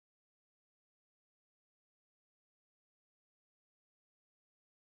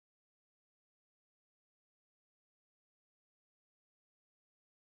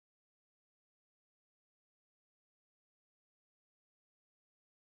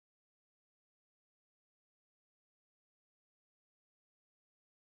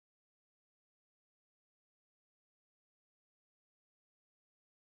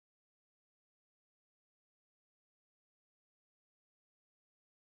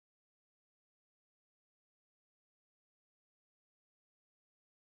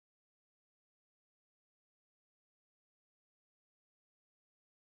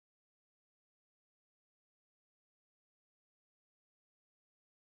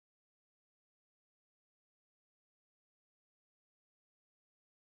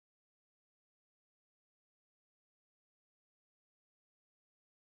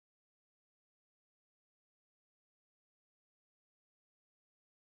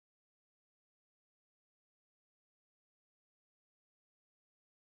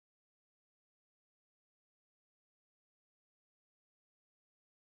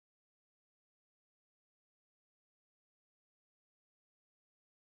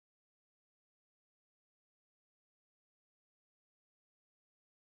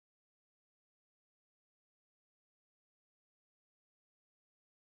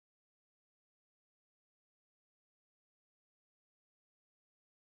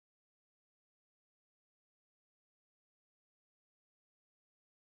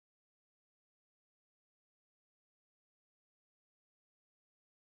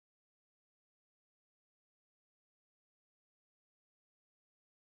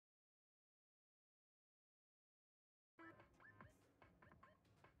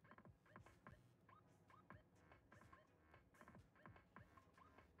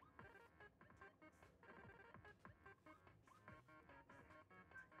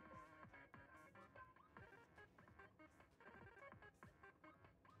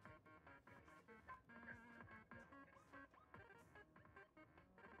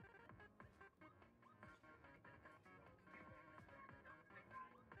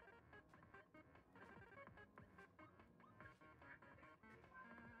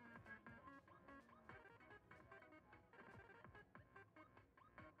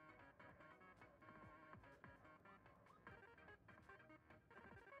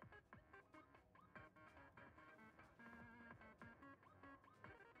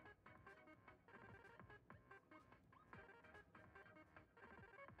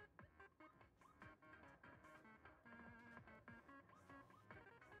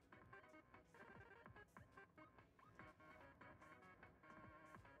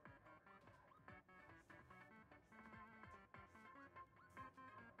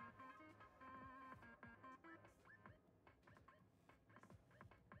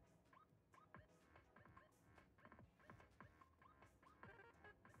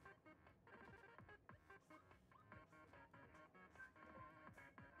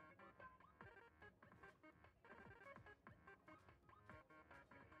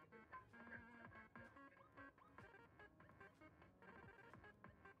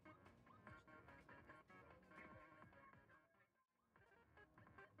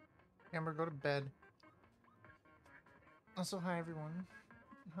Amber, go to bed. Also, hi everyone.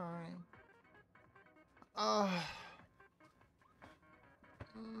 Hi.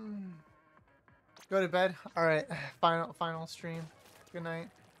 Go to bed. All right. Final stream. Good night.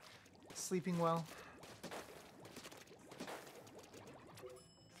 Sleeping well.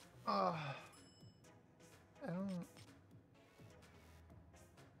 I don't.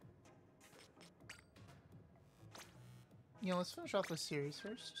 You know, let's finish off this series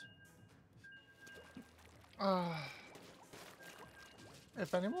first.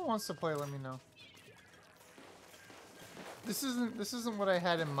 If anyone wants to play, let me know. This isn't what I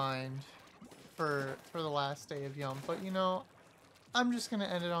had in mind for the last day of Yum, but you know, I'm just gonna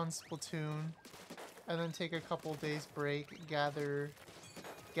end it on Splatoon, and then take a couple days break, gather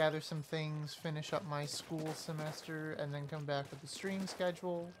some things, finish up my school semester, and then come back with the stream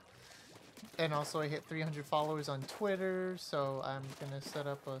schedule. And also, I hit 300 followers on Twitter, so I'm gonna set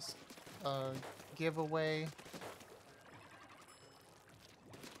up a giveaway.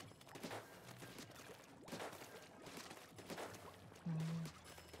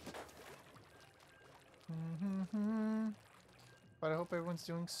 But I hope everyone's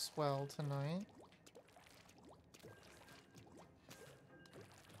doing swell tonight.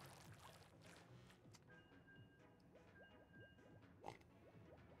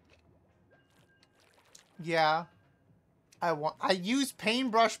 Yeah. I used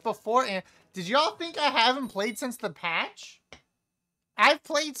Paintbrush before, and did y'all think I haven't played since the patch? I've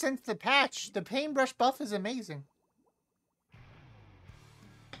played since the patch. The Paintbrush buff is amazing.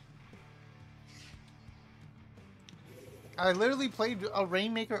 I literally played a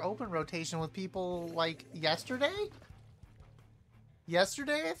Rainmaker open rotation with people, like, yesterday?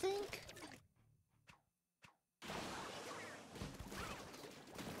 Yesterday, I think?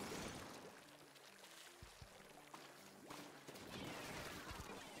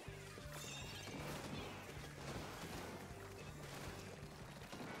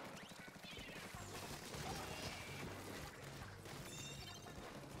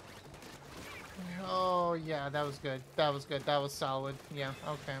 Oh, yeah, that was good. That was good. That was solid. Yeah,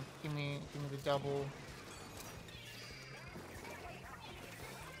 okay. Give me the double.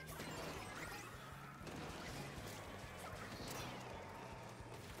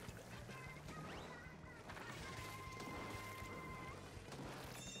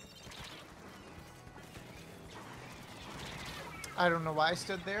 I don't know why I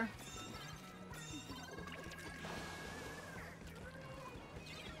stood there.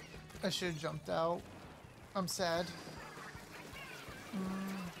 I should have jumped out. I'm sad.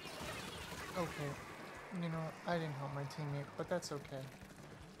 Okay. You know, I didn't help my teammate, but that's okay.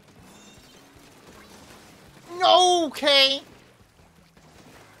 Okay!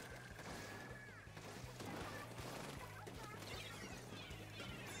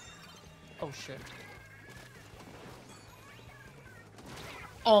 Oh, shit.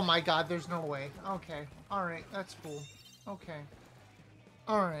 Oh my god, there's no way. Okay. Alright, that's cool. Okay.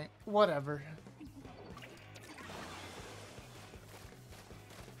 Alright, whatever.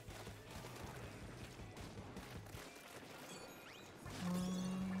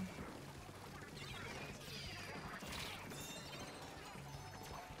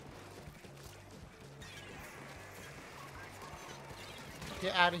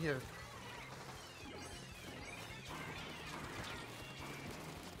 Get out of here.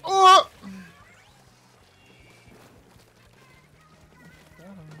 Oh!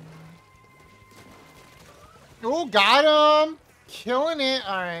 Oh, got him! Killing it!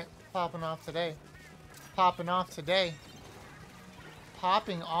 Alright, popping off today. Popping off today.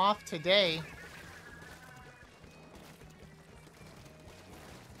 Popping off today.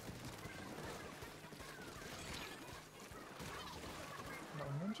 No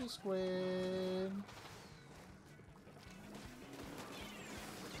ninja squid.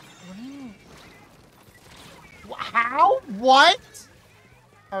 What do you... How? What?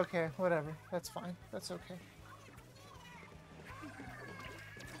 Okay, whatever. That's fine. That's okay.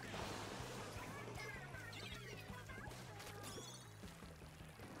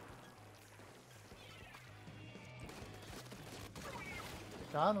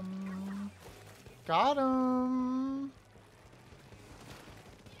 Got him. Got him.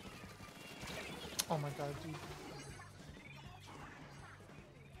 Oh my god, dude.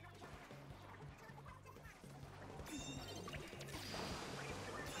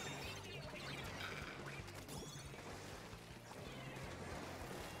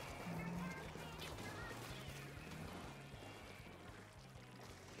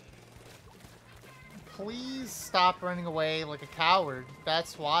 Please stop running away like a coward.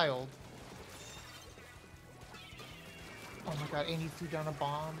 That's wild. Oh my god, Amy threw down a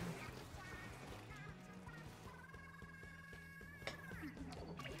bomb.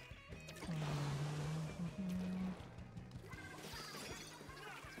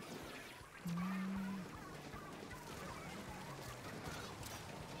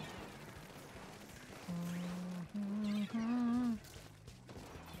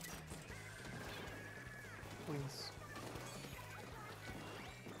 please.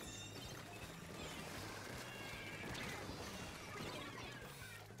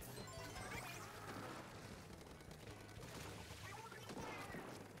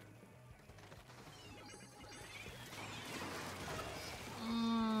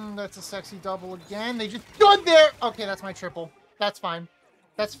 That's a sexy double again. They just stood there. Okay, that's my triple. That's fine.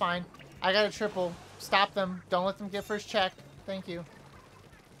 That's fine. I got a triple. Stop them. Don't let them get first check. Thank you.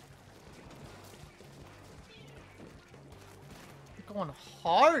 You're going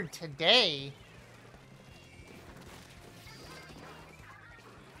hard today.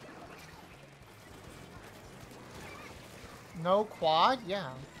 No quad? Yeah.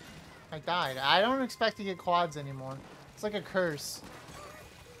 I died. I don't expect to get quads anymore. It's like a curse.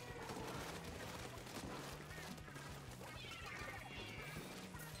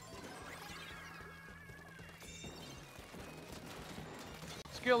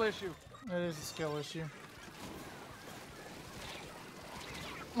 Skill issue. It is a skill issue.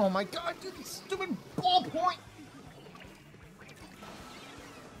 Oh my god, dude, this stupid ballpoint!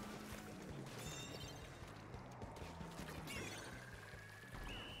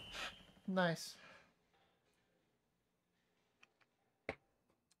 Nice.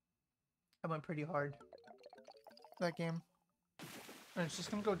 I went pretty hard that game. And it's just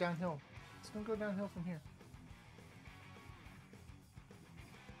gonna go downhill. It's gonna go downhill from here.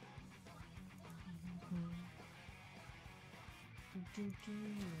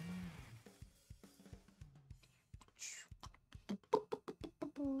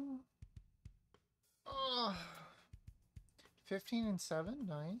 Ugh. 15 and 7,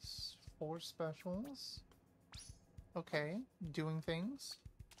 nice. 4 specials. Okay, doing things.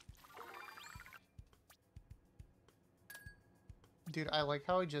 Dude, I like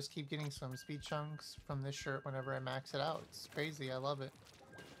how I just keep getting swim speed chunks from this shirt whenever I max it out. It's crazy, I love it.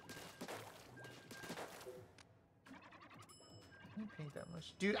 I didn't paint that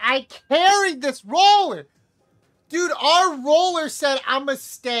much. Dude, I carried this roller! Dude, our roller said I'ma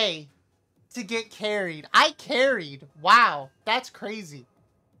stay to get carried. I carried. Wow, that's crazy.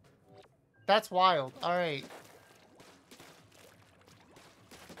 That's wild. Alright.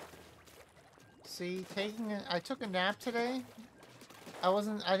 See, I took a nap today.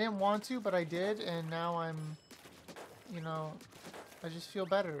 I didn't want to, but I did, and now I'm, you know, I just feel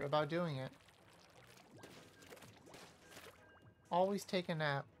better about doing it. Always take a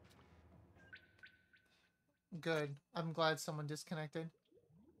nap. Good. I'm glad someone disconnected.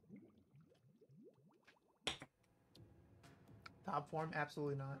 Top form?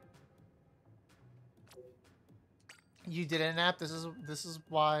 Absolutely not. You did a nap? This is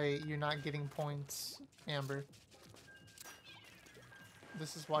why you're not getting points, Amber.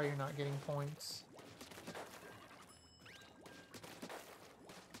 This is why you're not getting points.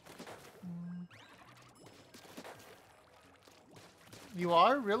 You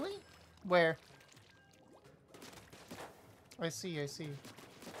are? Really? Where? I see, I see.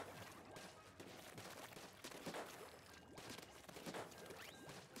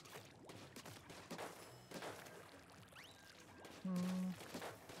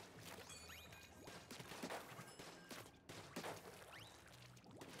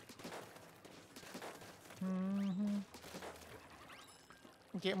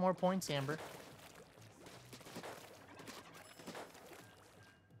 Get more points, Amber.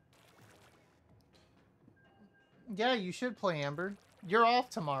 Yeah, you should play, Amber. You're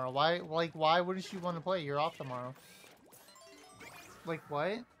off tomorrow. Why wouldn't you want to play? You're off tomorrow. Like,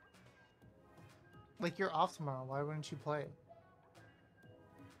 what? Like, you're off tomorrow. Why wouldn't you play?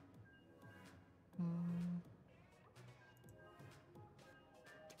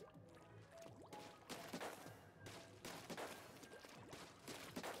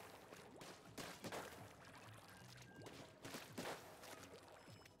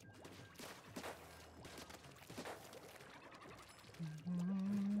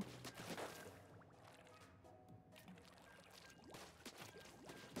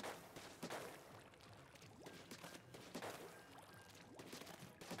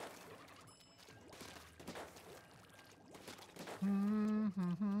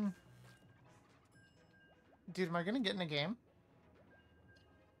 Dude, am I gonna get in a game?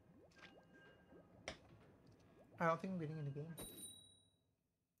 I don't think I'm getting in a game.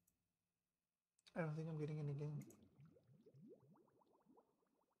 I don't think I'm getting in a game.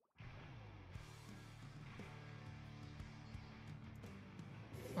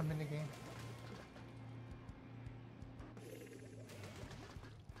 I'm in a game.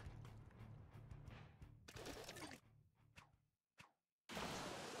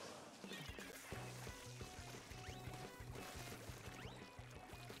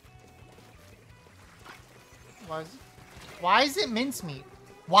 Why is it mincemeat?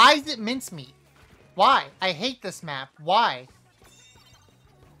 Why is it mincemeat? Why? I hate this map. Why?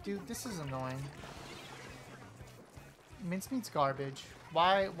 Dude, this is annoying. Mincemeat's garbage.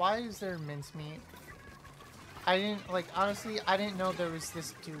 Why is there mincemeat? I didn't, like, honestly, I didn't know there was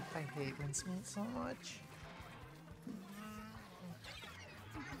this. Dude, I hate mincemeat so much.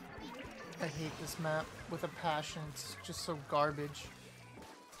 I hate this map with a passion. It's just so garbage.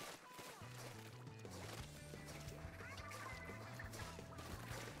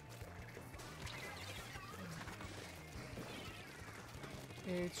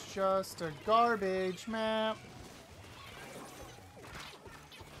 It's just a garbage map.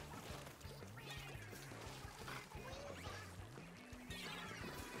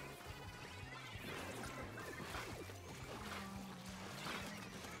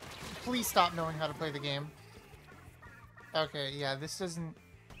 Please stop knowing how to play the game. Okay, yeah, this doesn't...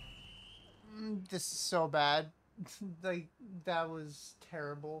 This is so bad. Like, that was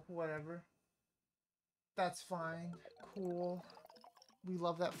terrible. Whatever. That's fine. Cool. We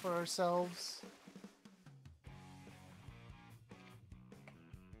love that for ourselves.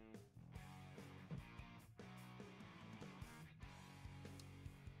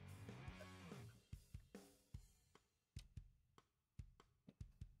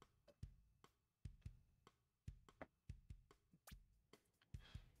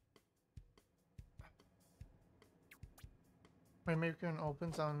 Rainmaker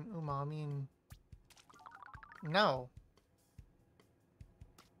opens on Umami and... No.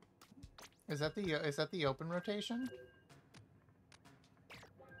 Is that the open rotation?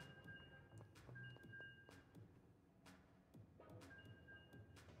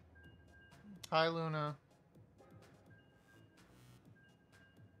 Hi, Luna.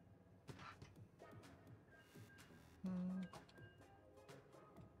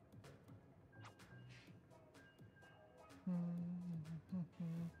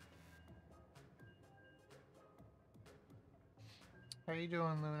 How you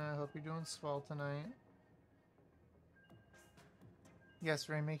doing, Luna? I hope you're doing swell tonight. Yes,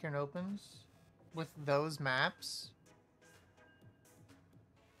 Rainmaker opens with those maps.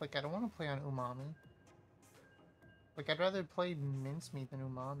 Like, I don't want to play on Umami. Like, I'd rather play Mincemeat than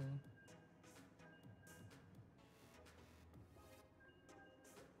Umami.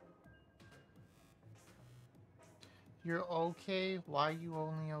 You're okay? Why are you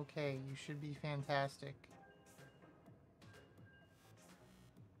only okay? You should be fantastic.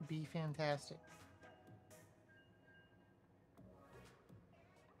 Be fantastic.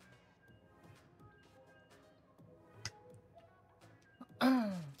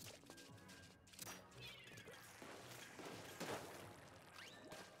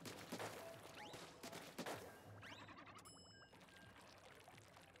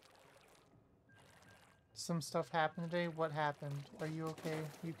 Some stuff happened today. What happened? Are you okay?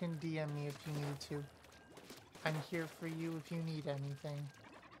 You can DM me if you need to. I'm here for you if you need anything.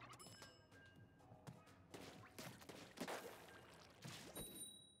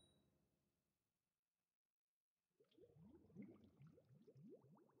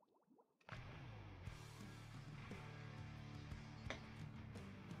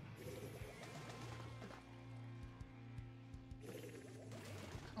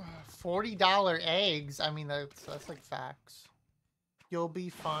 $40 eggs? I mean, that's like facts. You'll be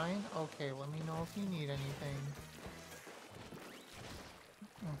fine? Okay, let me know if you need anything.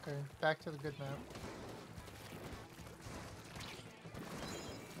 Okay, back to the good map.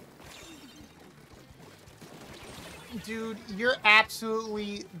 Dude, you're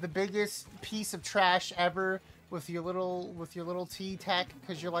absolutely the biggest piece of trash ever with your little T-Tech,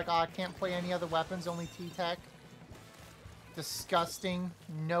 because you're like, oh, I can't play any other weapons, only T-Tech. Disgusting.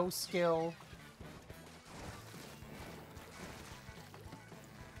 No skill.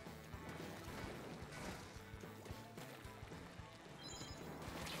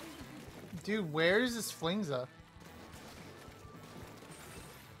 Dude, where is this Flingza?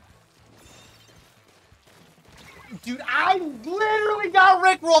 Dude, I literally got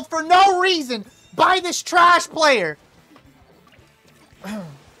rickrolled for no reason by this trash player.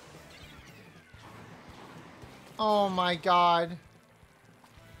 Oh my god.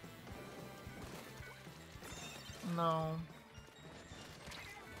 No.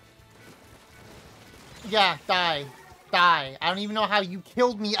 Yeah, die. Die. I don't even know how you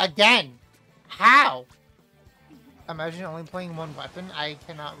killed me again. How? Imagine only playing one weapon. I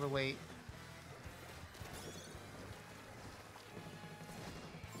cannot relate.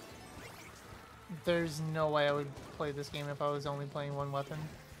 There's no way I would play this game if I was only playing one weapon.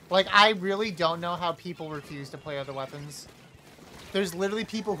 Like, I really don't know how people refuse to play other weapons. There's literally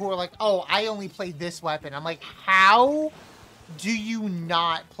people who are like, oh, I only play this weapon. I'm like, how do you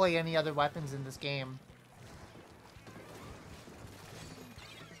not play any other weapons in this game?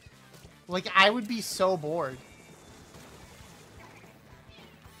 Like, I would be so bored.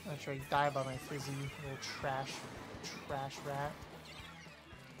 I'm not sure I die by my frizzy little trash rat.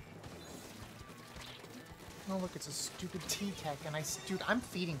 Oh, look, it's a stupid T-Tech, and dude, I'm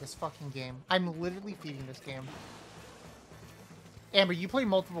feeding this fucking game. I'm literally feeding this game. Amber, you play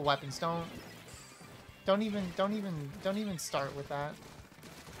multiple weapons. Don't even start with that.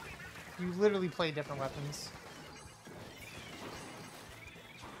 You literally play different weapons.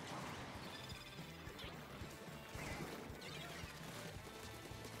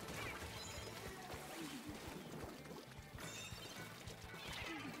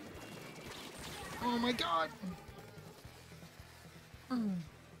 Oh my god! Dude,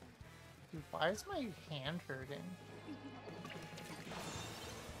 why is my hand hurting?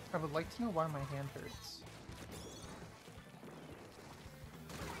 I would like to know why my hand hurts.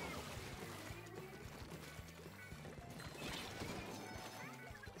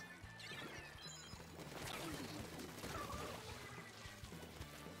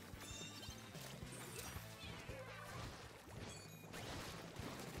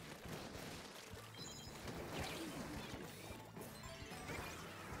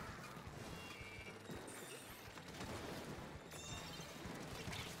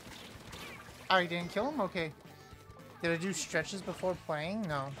 Oh, you didn't kill him? Okay. Did I do stretches before playing?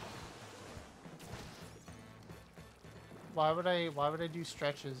 No. Why would I do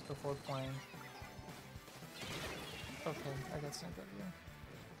stretches before playing? Okay, I got sent over here.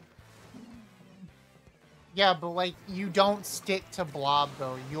 Yeah, but like, you don't stick to Blob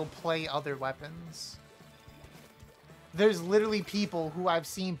though. You'll play other weapons. There's literally people who I've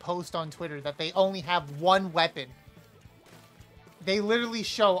seen post on Twitter that they only have one weapon. They literally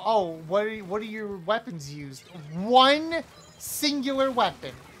show, oh, what are your weapons used? One singular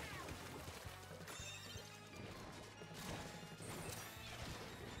weapon.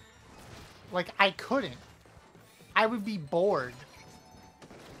 Like, I couldn't. I would be bored.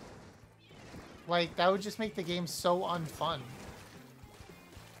 Like, that would just make the game so unfun.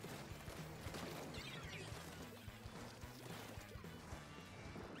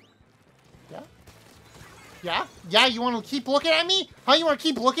 Yeah? Yeah? Yeah, you want to keep looking at me? Huh, you want to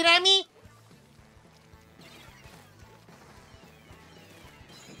keep looking at me?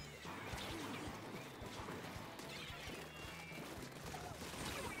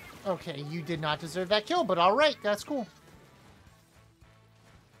 Okay, you did not deserve that kill, but alright, that's cool.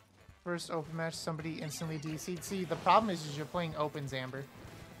 First open match, somebody instantly DC'd. See, the problem is you're playing opens, Amber.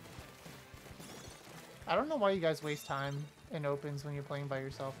 I don't know why you guys waste time in opens when you're playing by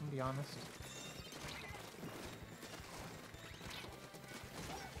yourself, to be honest.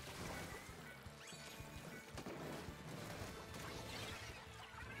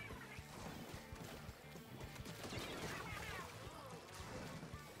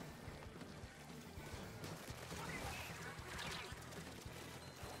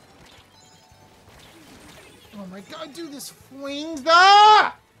 Oh my god, dude, this flings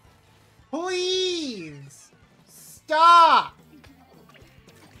the... Please! Stop!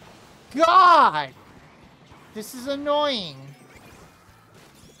 God! This is annoying.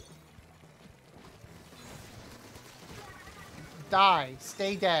 Die.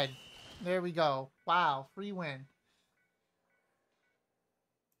 Stay dead. There we go. Wow, free win.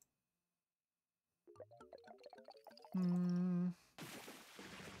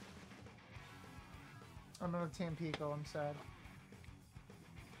 I'm gonna Tampico, I'm sad.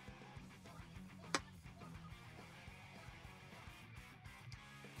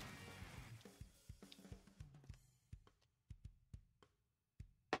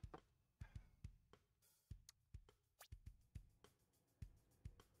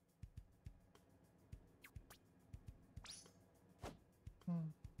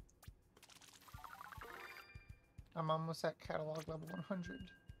 I'm almost at catalog level 100.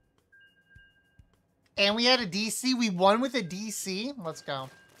 And we had a DC. We won with a DC. Let's go.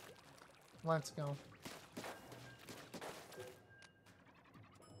 Let's go.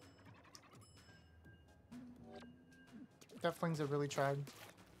 That flings it really tried.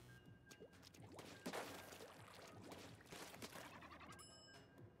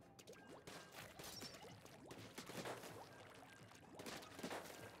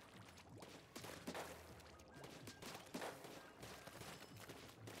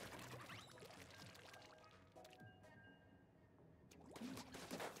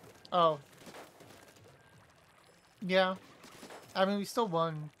 Oh. Yeah. I mean, we still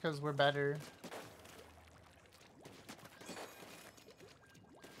won because we're better.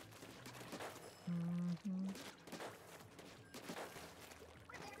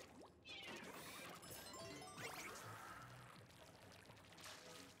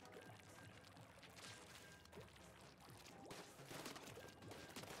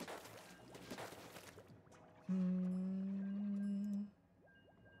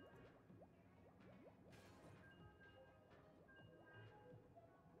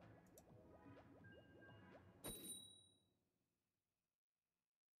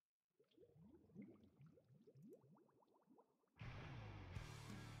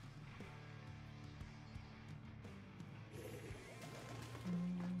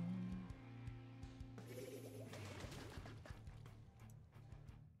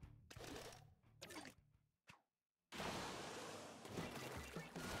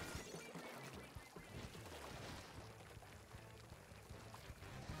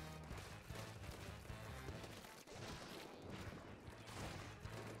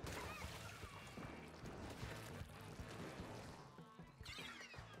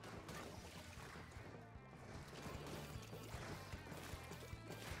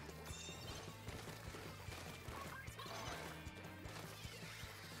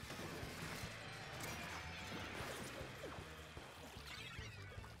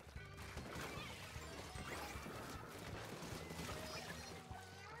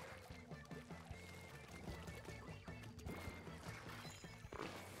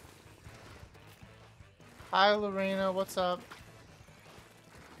 Hi, Lorena. What's up?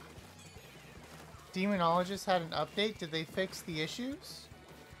 Demonologist had an update. Did they fix the issues?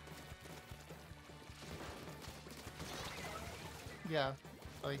 Yeah.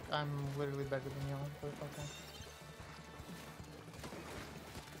 Like, I'm literally better than you, but okay.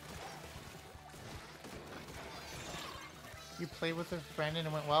 You played with a friend and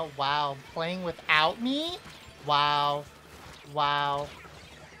it went well? Wow. Playing without me? Wow. Wow.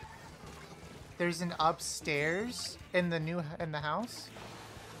 There's an upstairs in the house?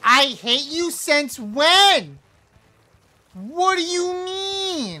 I hate you since when? What do you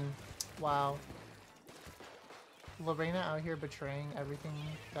mean? Wow. Lorena out here betraying everything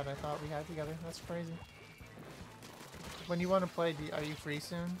that I thought we had together. That's crazy. When you want to play, are you free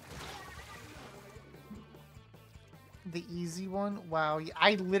soon? The easy one? Wow.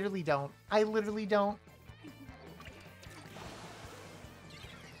 I literally don't. I literally don't.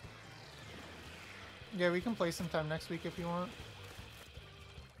 Yeah, we can play sometime next week if you want.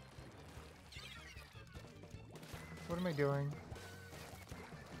 What am I doing?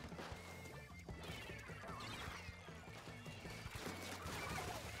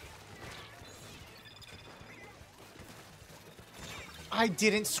 I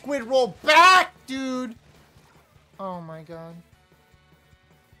didn't squid roll back, dude! Oh my god.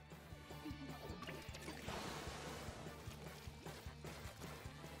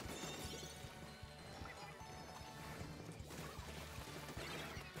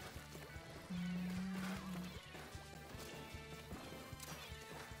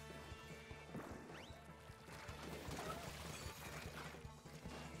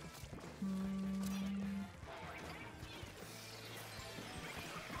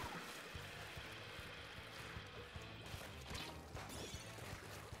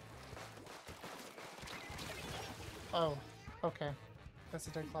 Oh, okay. That's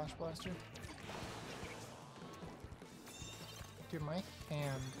a dead Clash Blaster. Dude, my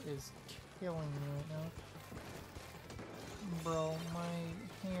hand is killing me right now. Bro,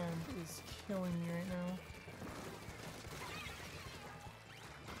 my hand is killing me right now.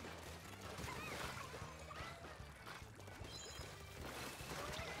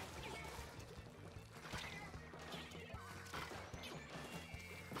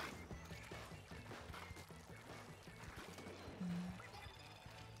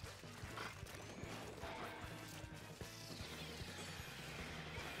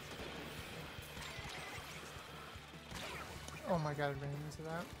 Oh my god, I ran into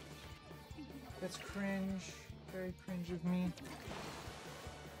that. That's cringe. Very cringe of me.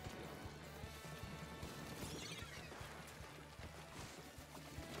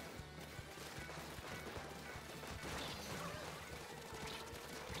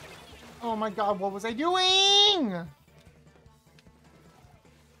 Oh my god, what was I doing?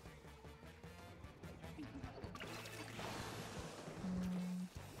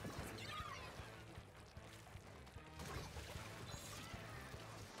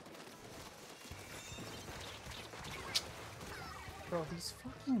 Bro, these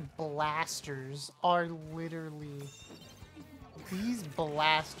fucking blasters are literally... These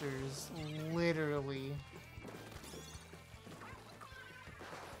blasters, literally...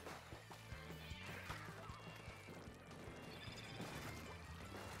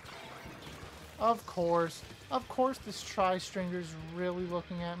 Of course. Of course this tri-stringer's really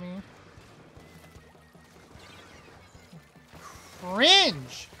looking at me.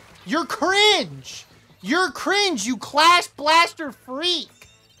 Cringe! You're cringe! You're cringe, you Clash Blaster freak!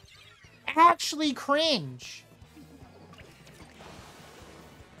 Actually cringe.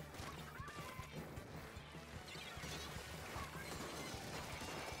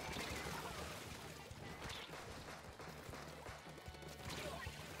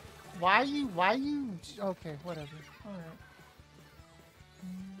 Why you, okay, whatever. Alright.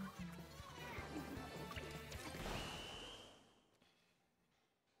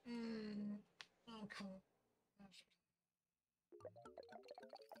 Okay.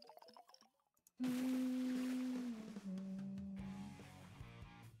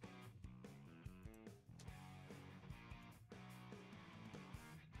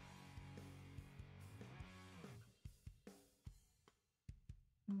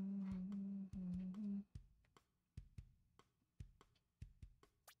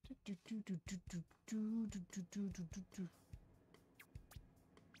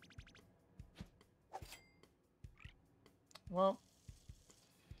 Well,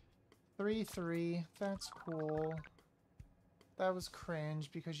 3-3. That's cool. That was cringe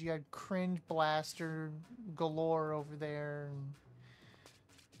because you had cringe blaster galore over there. And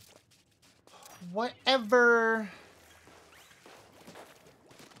whatever.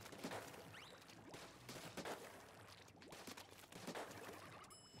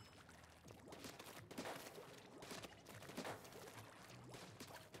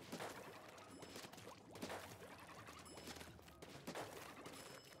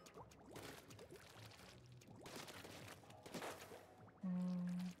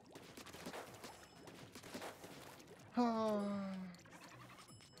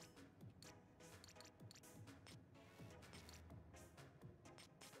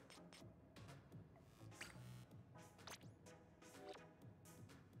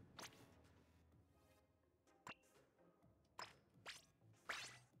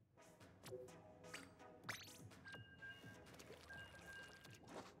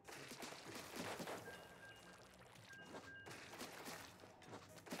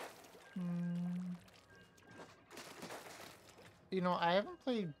 You know, I haven't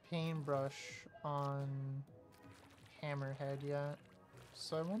played Paintbrush on Hammerhead yet,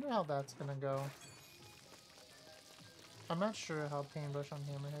 so I wonder how that's gonna go. I'm not sure how Paintbrush on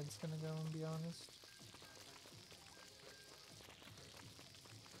Hammerhead's gonna go, to be honest.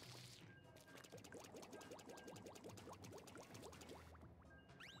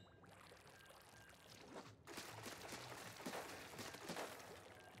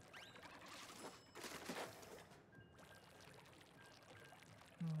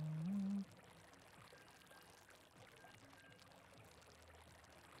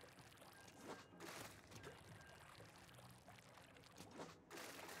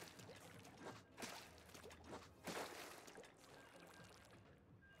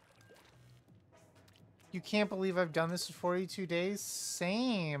 You can't believe I've done this for 42 days?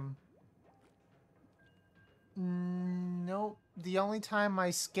 Same. Nope. The only time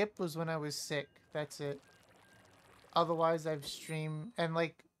I skipped was when I was sick. That's it. Otherwise, I've streamed... And,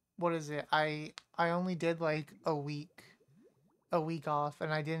 like, what is it? I only did, like, a week off,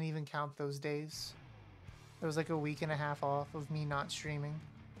 and I didn't even count those days. It was, like, a week and a half off of me not streaming.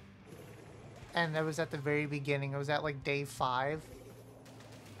 And that was at the very beginning. It was at, like, day 5.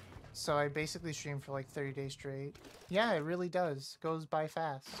 So I basically streamed for like 30 days straight. Yeah, it really does. Goes by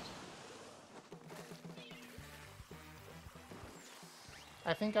fast.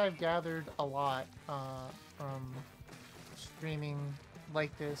 I think I've gathered a lot from streaming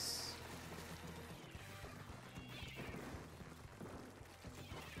like this.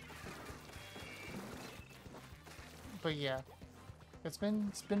 But yeah, it's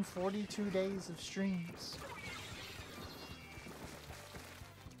been 42 days of streams.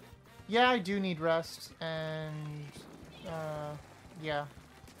 Yeah, I do need rest, and, yeah.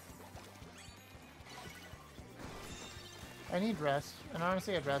 I need rest, and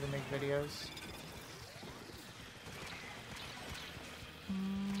honestly, I'd rather make videos.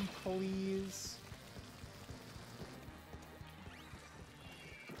 Please.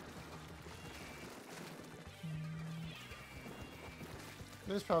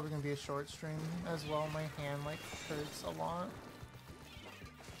 This is probably gonna be a short stream as well. My hand, like, hurts a lot.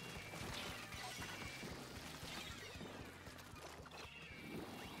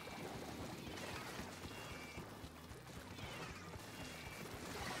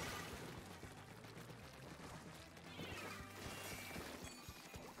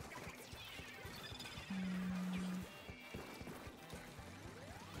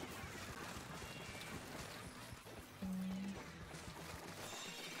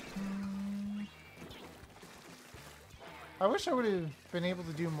 I wish I would have been able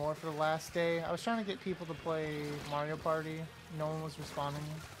to do more for the last day. I was trying to get people to play Mario Party. No one was responding,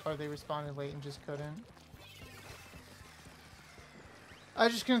 or they responded late and just couldn't. I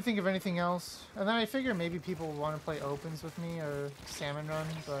just couldn't think of anything else. And then I figured maybe people would want to play opens with me or Salmon Run,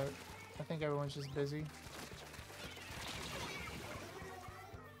 but I think everyone's just busy.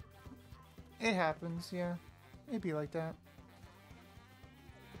 It happens, yeah. It'd be like that.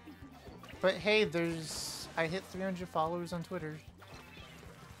 But hey, I hit 300 followers on Twitter.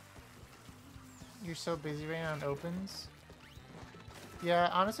 You're so busy right now on opens. Yeah,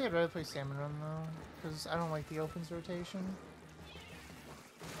 honestly, I'd rather play Salmon Run though, because I don't like the opens rotation.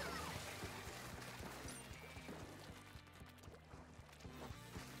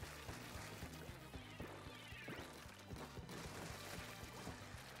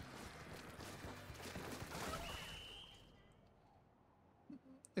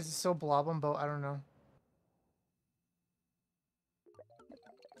 Is it still blob on boat? I don't know.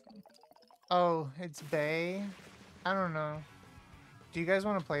 Oh, it's Bay? I don't know. Do you guys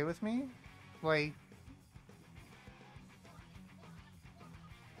want to play with me? Like...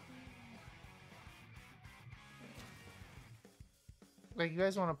 Like, you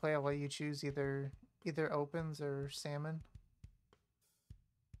guys want to play, I'll let you choose either opens or salmon.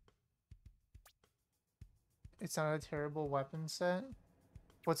 It's not a terrible weapon set.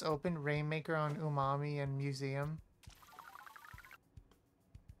 What's open? Rainmaker on Umami and Museum.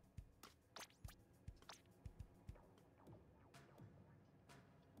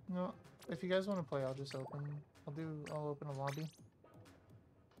 No, if you guys want to play, I'll just open. I'll open a lobby.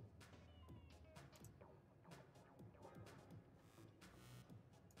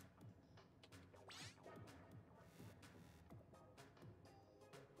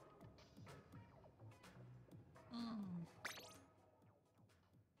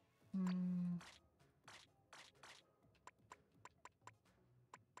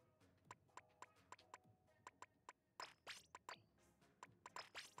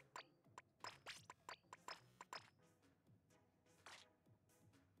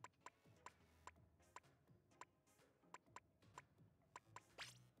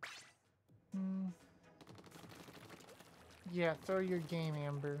 Yeah, throw your game,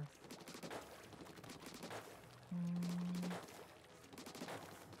 Amber.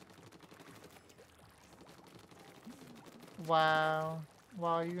 Wow.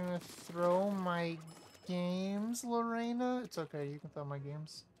 Wow, you're gonna throw my games, Lorena? It's okay, you can throw my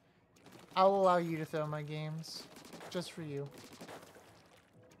games. I'll allow you to throw my games. Just for you.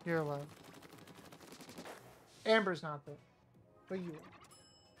 You're allowed. Amber's not though. But you are.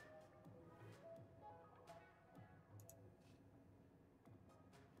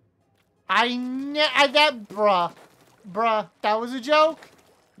 Bruh, that was a joke.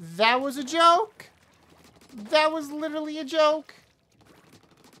 That was a joke. That was literally a joke.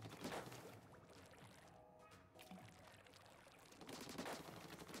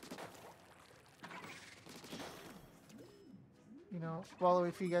 You know, while I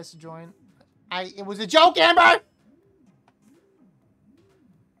wait for you guys to join, it was a joke, Amber.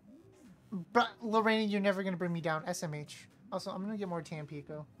 But Lorraine, you're never gonna bring me down. SMH. Also, I'm gonna get more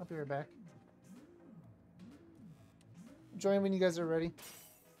Tampico. I'll be right back. Join when you guys are ready.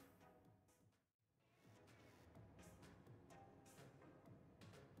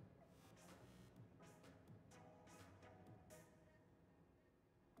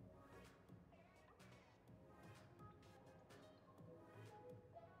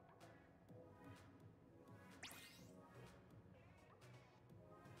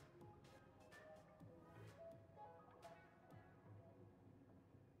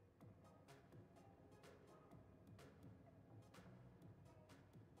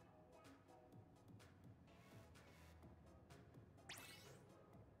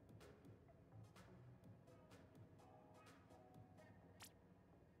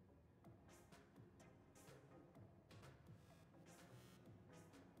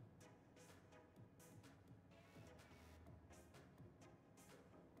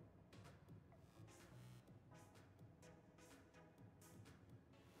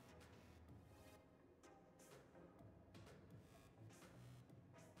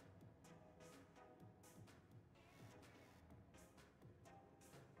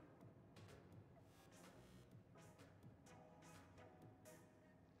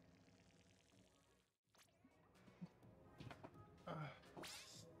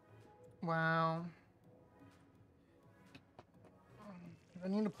 Wow. I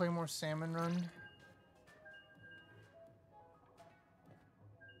need to play more Salmon Run.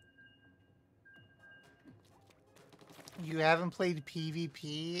 You haven't played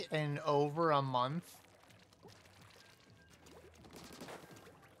PvP in over a month?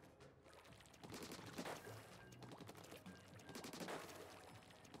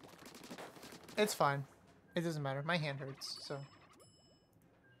 It's fine. It doesn't matter. My hand hurts, so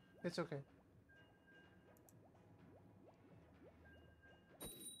it's okay.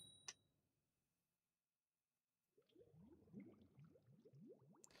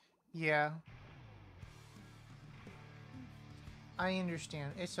 Yeah. I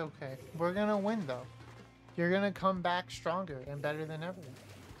understand. It's okay. We're gonna win, though. You're gonna come back stronger and better than ever.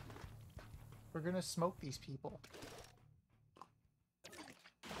 We're gonna smoke these people.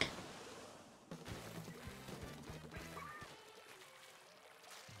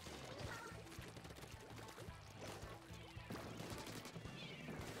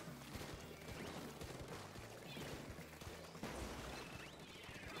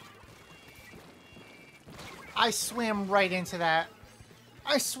 I swam right into that.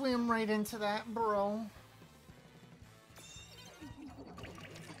 I swam right into that, bro.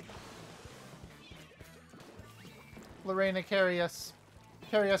 Lorena, carry us.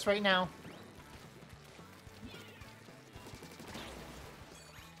 Carry us right now.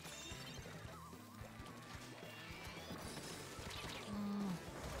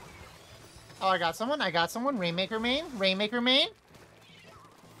 Oh, I got someone. I got someone. Rainmaker main. Rainmaker main.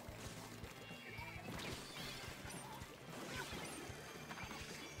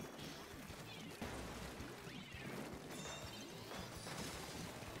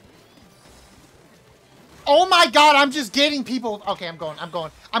 Oh my god, I'm just getting people. Okay, I'm going. I'm going.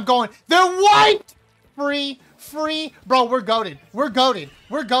 I'm going. They're wiped! Free. Free. Bro, we're goated. We're goated.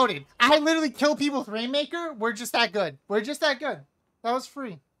 We're goated. I literally kill people with Rainmaker. We're just that good. We're just that good. That was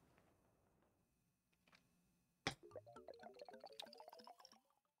free.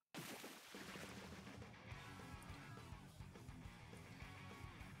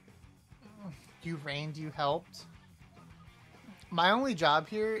 You rained, you helped. My only job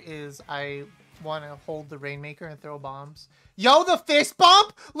here is I want to hold the Rainmaker and throw bombs. Yo, the fist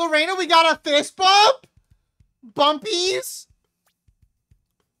bump! Lorena, we got a fist bump! Bumpies!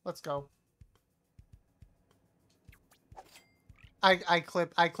 Let's go. I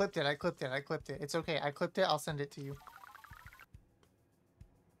clipped it. It's okay. I clipped it. I'll send it to you.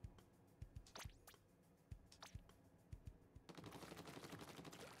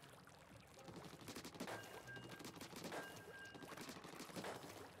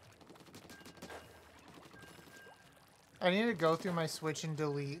 I need to go through my Switch and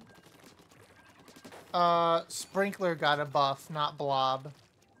delete. Sprinkler got a buff, not Blob.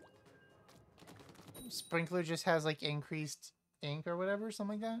 Sprinkler just has, like, increased ink or whatever,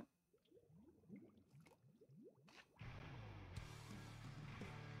 something like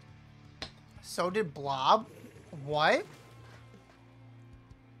that. So did Blob? What?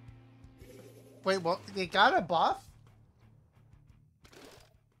 Wait, what? They got a buff?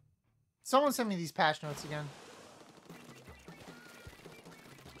 Someone sent me these patch notes again.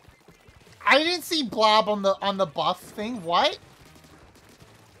 I didn't see Blob on the buff thing. What?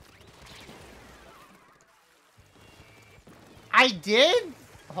 I did?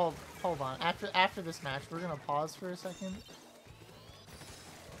 Hold on. After this match, we're gonna pause for a second.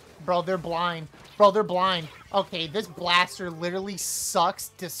 Bro, they're blind. Bro, they're blind. Okay, this blaster literally sucks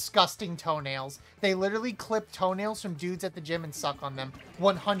disgusting toenails. They literally clip toenails from dudes at the gym and suck on them.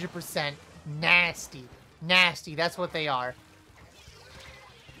 100%. Nasty. Nasty. That's what they are.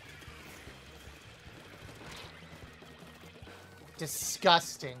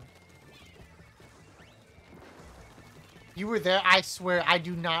 Disgusting. You were there? I swear, I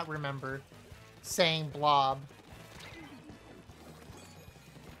do not remember saying Blob.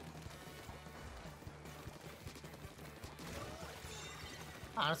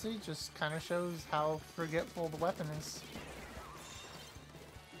 Honestly, just kind of shows how forgetful the weapon is.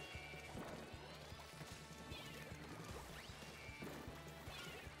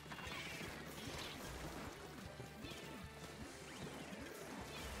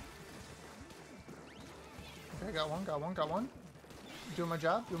 Okay, got one. Doing my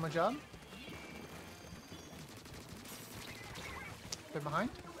job. They're behind.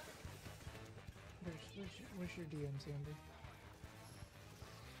 Where's your DM, Sandy?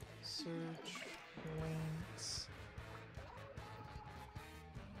 Search links.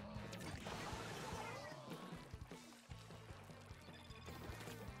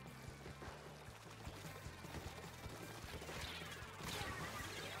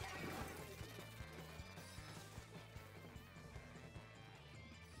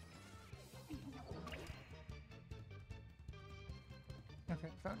 Okay,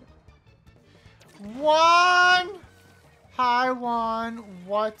 found it. Juan! Hi, Juan.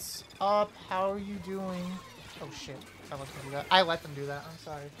 What's up? How are you doing? Oh, shit. I let them do that. I'm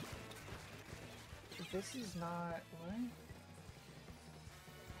sorry. This is not... What?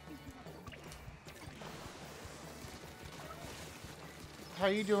 How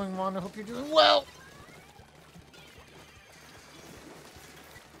you doing, Juan? I hope you're doing well.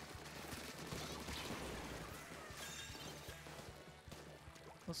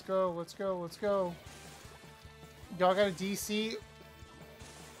 Let's go, let's go, let's go. Y'all got a DC?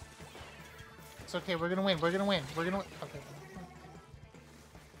 It's okay, we're gonna win, we're gonna win, we're gonna win. Okay.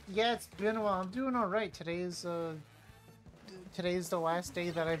 Yeah, it's been a while. I'm doing alright. Today is the last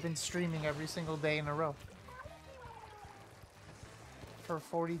day that I've been streaming every single day in a row. For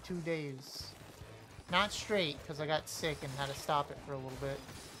 42 days. Not straight, because I got sick and had to stop it for a little bit.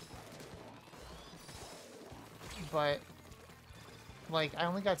 But, like, I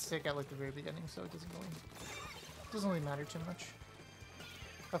only got sick at, like, the very beginning, so it doesn't really matter too much.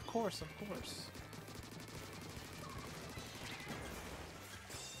 Of course, of course.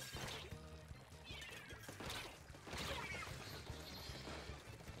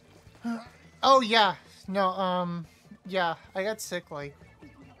 Oh, yeah. No, yeah, I got sick, like,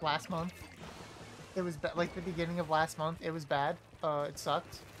 last month. It was, like, the beginning of last month. It was bad. It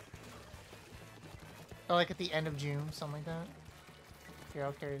sucked. Or, like, at the end of June, something like that. Here,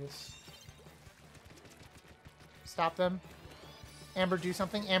 I'll carry this. Stop them. Amber, do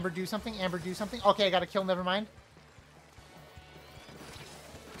something. Amber, do something. Amber, do something. Okay, I got a kill. Never mind.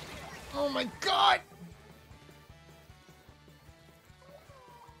 Oh, my God!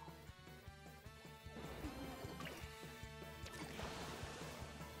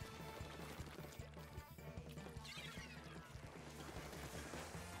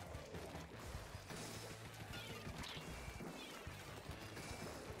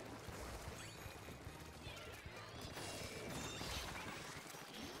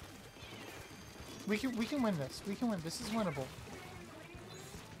 We can win this. We can win. This is winnable.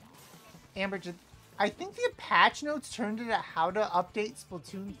 Amber, I think the patch notes turned it at how to update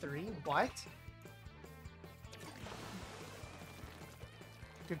Splatoon 3. What?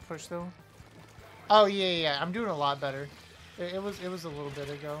 Good push though. Oh yeah. I'm doing a lot better. It was a little bit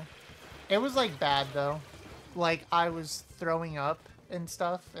ago. It was like bad though. Like I was throwing up and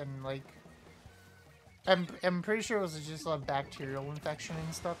stuff, and like I'm pretty sure it was just a bacterial infection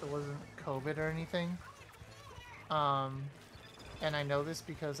and stuff. It wasn't COVID or anything. And I know this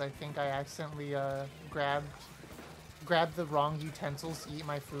because I think I accidentally grabbed the wrong utensils to eat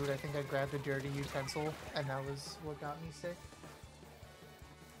my food. I think I grabbed a dirty utensil, and that was what got me sick.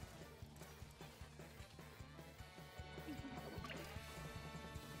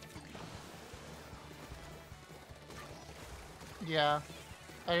 Yeah.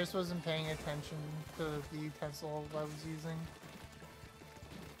 I just wasn't paying attention to the utensil I was using.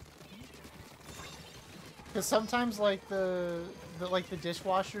 Because sometimes, like, the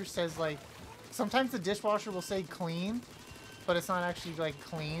dishwasher says, like... Sometimes the dishwasher will say clean, but it's not actually, like,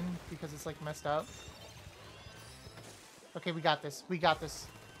 clean because it's, like, messed up. Okay, we got this. We got this.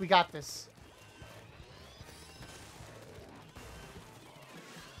 We got this.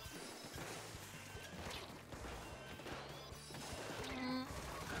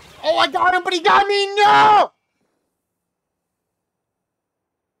 Oh, I got him, but he got me! No!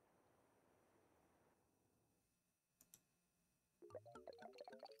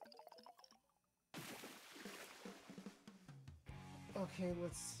 Okay,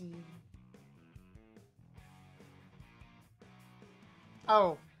 let's see.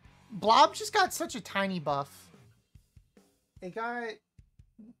 Oh, Blob just got such a tiny buff. It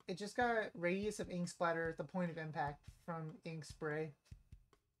just got radius of ink splatter at the point of impact from ink spray.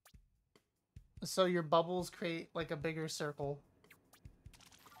 So your bubbles create like a bigger circle.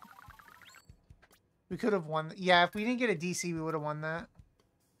 We could have won. Yeah, if we didn't get a DC, we would have won that.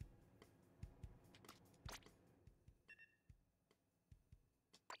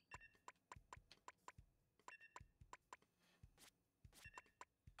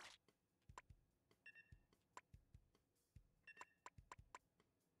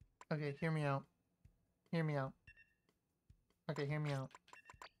 Okay, hear me out. Hear me out. Okay, hear me out.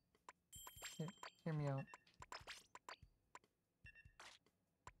 Hear me out.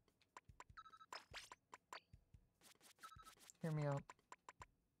 Hear me out.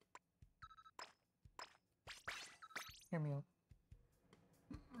 Hear me out.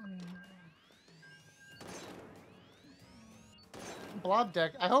 Blob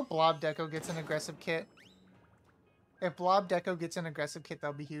Deck. I hope Blob Deco gets an aggressive kit. If Blob Deco gets an aggressive kit,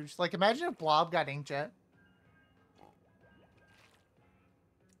 that'll be huge. Like, imagine if Blob got Inkjet.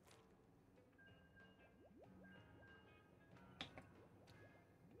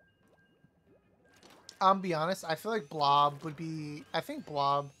 Be honest, I feel like Blob would be... I think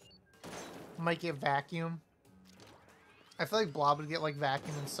Blob might get Vacuum. I feel like Blob would get, like,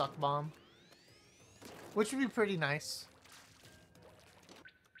 Vacuum and Suck Bomb. Which would be pretty nice.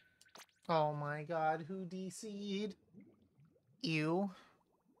 Oh my god, who DC'd? Ew.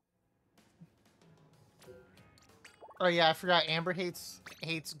 Oh yeah, I forgot. Amber hates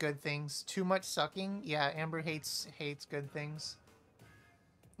good things. Too much sucking. Yeah, Amber hates good things.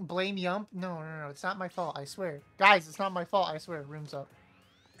 Blame Yump? No. It's not my fault. I swear, guys. It's not my fault. I swear. Room's up.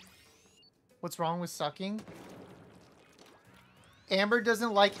 What's wrong with sucking? Amber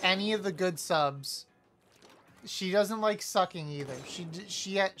doesn't like any of the good subs. She doesn't like sucking either.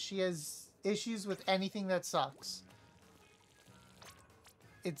 She has issues with anything that sucks.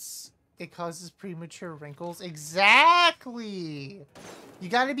 It causes premature wrinkles. Exactly! You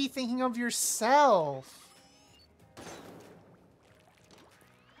gotta be thinking of yourself.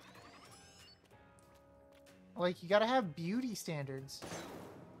 Like, you gotta have beauty standards.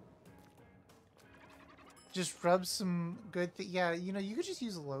 Just rub some good yeah, you know, you could just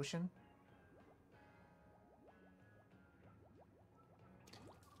use a lotion.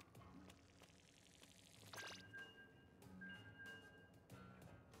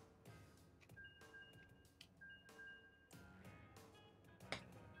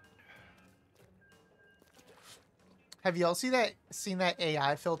 Have y'all seen that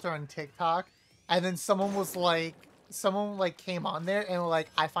AI filter on TikTok? And then someone came on there and like,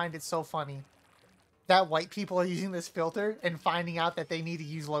 I find it so funny that white people are using this filter and finding out that they need to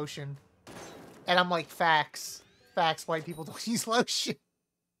use lotion. And I'm like, facts. Facts, white people don't use lotion.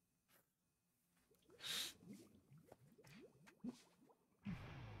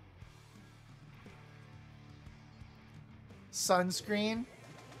 Sunscreen?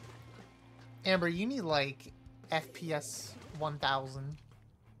 Amber, you need like FPS 1000.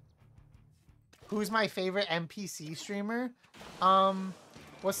 Who's my favorite NPC streamer?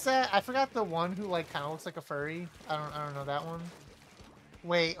 What's that? I forgot the one who like kind of looks like a furry. I don't know that one.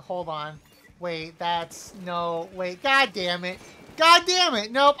 Wait, hold on. Wait, that's no. Wait, god damn it. God damn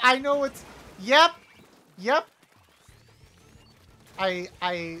it. Nope, I know it's Yep. I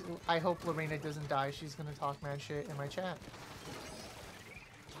hope Lorena doesn't die. She's gonna talk mad shit in my chat.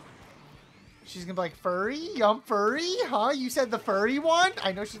 She's gonna be like, furry? Yum furry? Huh? You said the furry one?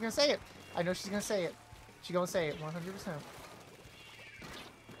 I know she's gonna say it. I know she's gonna say it. She's gonna say it 100%.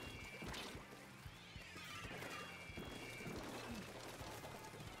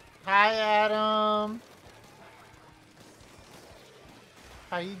 Hi, Adam.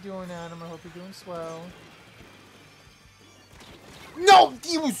 How you doing, Adam? I hope you're doing swell. No!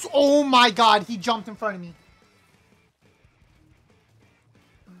 He was... Oh my god, he jumped in front of me.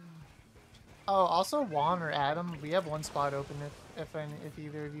 Oh, also Juan or Adam, we have one spot open if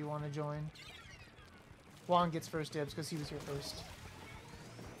either of you want to join. Juan gets first dibs because he was here first.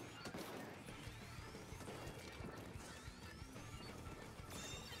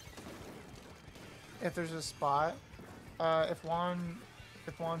 If there's a spot, if Juan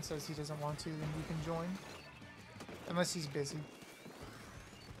says he doesn't want to, then you can join. Unless he's busy.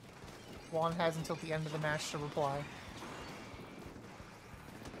 Juan has until the end of the match to reply.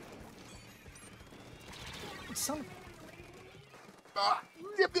 Son Oh,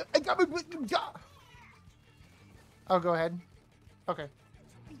 go ahead. Okay.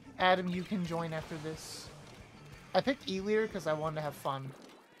 Adam, you can join after this. I picked E-Leader because I wanted to have fun.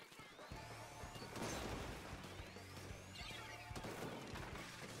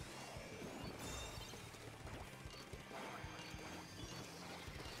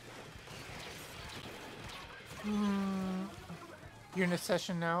 You're in a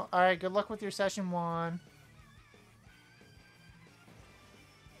session now. Alright, good luck with your session, Juan.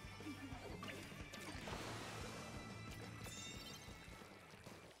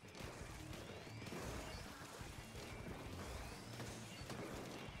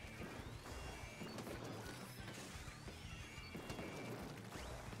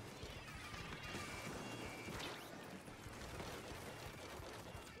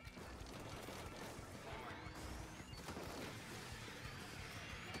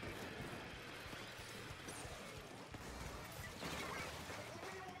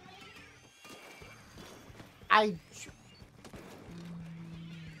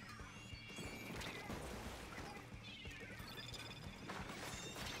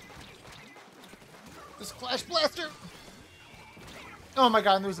 This Flash Blaster! Oh my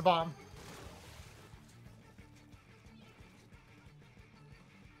god, and there's a bomb.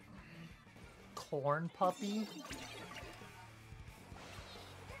 Corn puppy?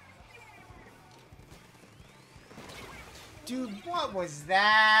 Dude, what was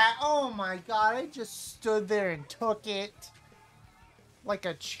that? Oh my god, I just stood there and took it. Like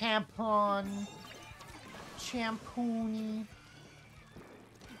a champion. Champion.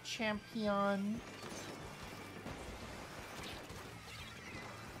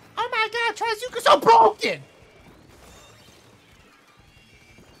 Oh my god, god, Trizuka's so broken!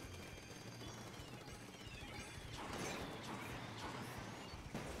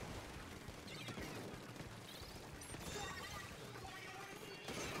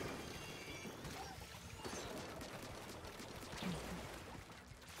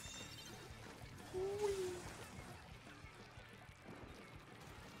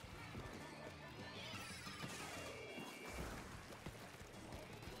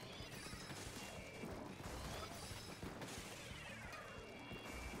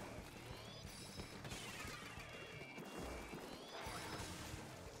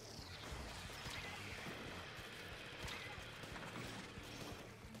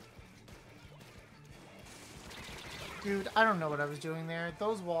 Dude, I don't know what I was doing there.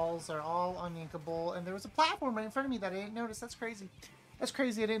 Those walls are all uninkable, and there was a platform right in front of me that I didn't notice. That's crazy. That's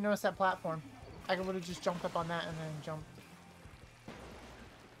crazy I didn't notice that platform. I would have just jumped up on that and then jumped.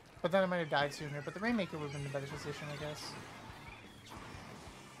 But then I might have died sooner, but the Rainmaker would have been in a better position, I guess.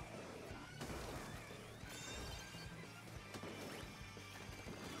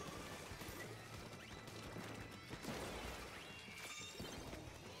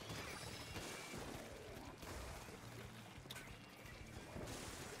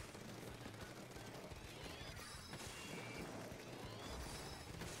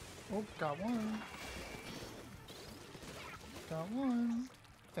 Oh, got one. Got one.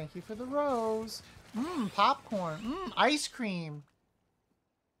 Thank you for the rose. Mmm, popcorn. Mmm, ice cream.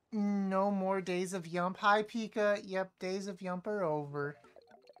 No more days of Yump. Hi, Pika. Yep, days of Yump are over.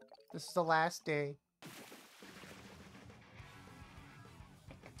 This is the last day.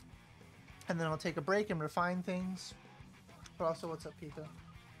 And then I'll take a break and refine things. But also, what's up, Pika?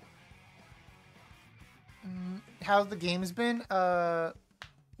 How's the games been?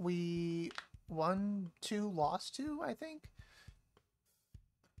 We won 2, lost 2, I think.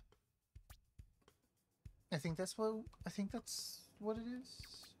 I think that's what it is,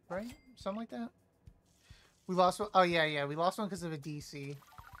 right? Something like that. We lost one. Oh yeah, we lost one because of a DC.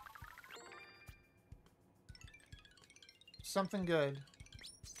 Something good.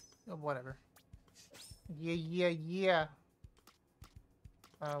 Oh, whatever. Yeah.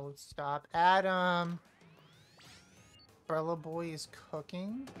 Oh, stop. Adam. Umbrella Boy is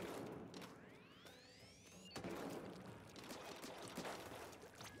cooking.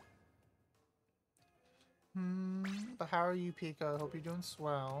 But how are you, Pika? I hope you're doing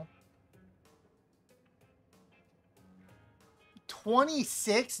swell.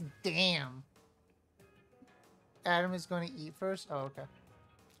 26? Damn. Adam is going to eat first? Oh, okay.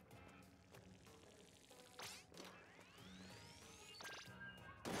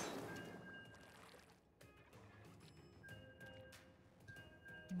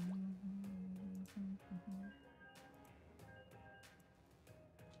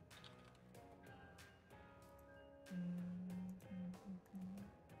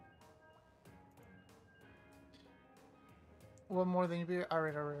 One more than you be.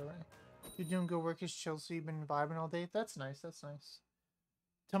 Alright. You're doing good work as chill, so you've been vibing all day. That's nice.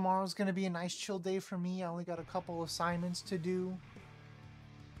 Tomorrow's gonna be a nice chill day for me. I only got a couple assignments to do.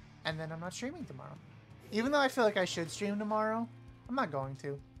 And then I'm not streaming tomorrow. Even though I feel like I should stream tomorrow, I'm not going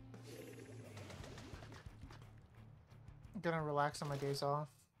to. I'm gonna relax on my days off.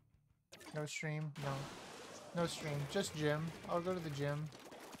 No stream? No stream. Just gym. I'll go to the gym.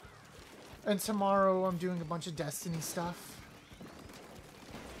 And tomorrow I'm doing a bunch of Destiny stuff.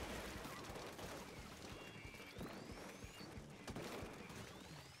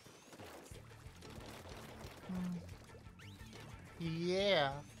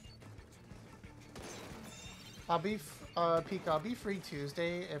 Yeah. I'll be, Pika, I'll be free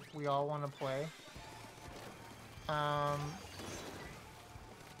Tuesday if we all want to play. I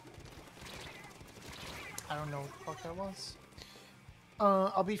don't know what the fuck that was.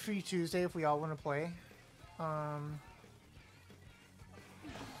 I'll be free Tuesday if we all want to play. And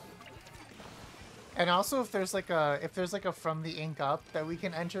also if there's like a From the Ink Up that we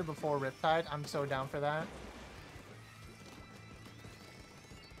can enter before Riptide, I'm so down for that.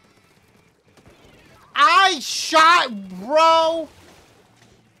 I shot, bro!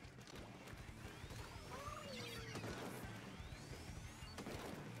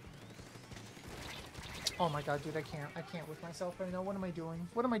 Oh my god, dude, I can't with myself right now. What am I doing?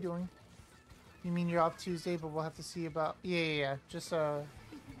 You mean you're off Tuesday, but we'll have to see about... Yeah. Just, I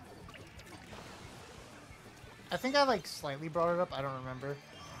think I, like, slightly brought it up. I don't remember.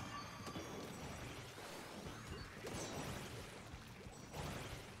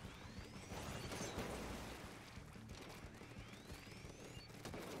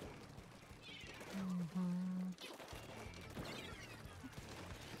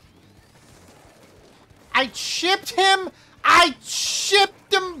 I chipped him! I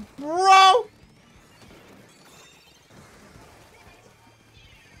chipped him, bro!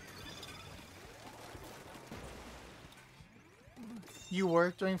 You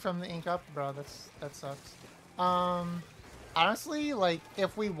work doing from the ink up? Bro, that sucks. Honestly, like,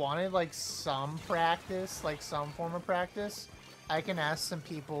 if we wanted, like, some practice, like, some form of practice, I can ask some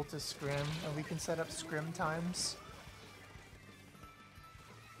people to scrim, and we can set up scrim times.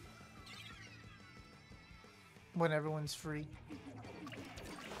 When everyone's free.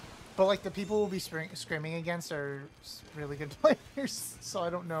 But, like, the people we'll be scrimming against are really good players, so I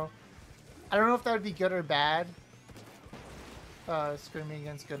don't know. I don't know if that would be good or bad, scrimming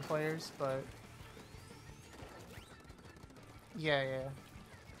against good players, but... Yeah,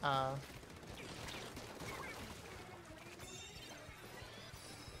 yeah.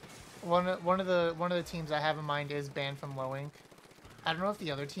 One of the teams I have in mind is banned from low ink. I don't know if the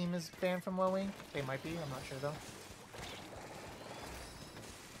other team is banned from low ink. They might be. I'm not sure though.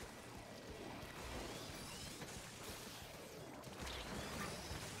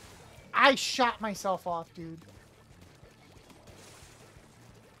 I shot myself off, dude.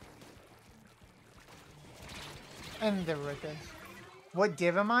 And they're right there. What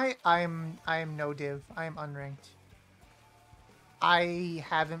div am I? I am no div. I am unranked. I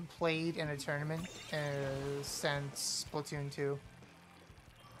haven't played in a tournament since Splatoon 2.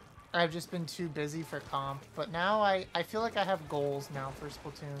 I've just been too busy for comp, but now I feel like I have goals now for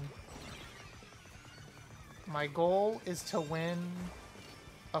Splatoon. My goal is to win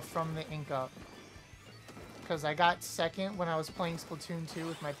a From the Ink Up. Because I got second when I was playing Splatoon 2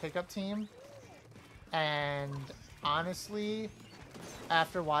 with my pickup team. And honestly,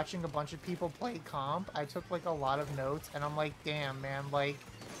 after watching a bunch of people play comp, I took like a lot of notes and I'm like, damn man, like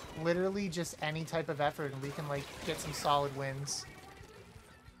literally just any type of effort and we can like get some solid wins.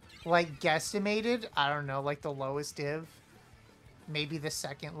 Like guesstimated, I don't know, like the lowest div, maybe the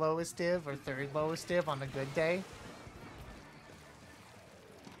second lowest div or third lowest div on a good day.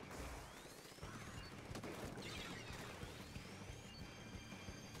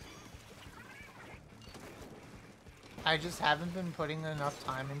 I just haven't been putting enough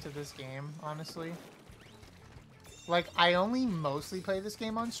time into this game, honestly. Like, I only mostly play this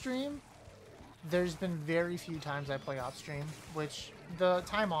game on stream. There's been very few times I play off stream, which the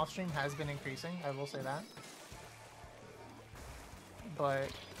time off stream has been increasing, I will say that. But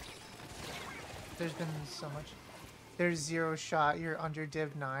there's been so much. There's 0 shot, you're under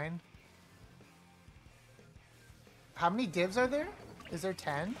div 9. How many divs are there? Is there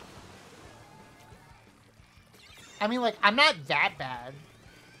 10? I mean, like, I'm not that bad.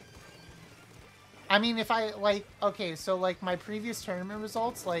 I mean, if I, like, okay, so, like, my previous tournament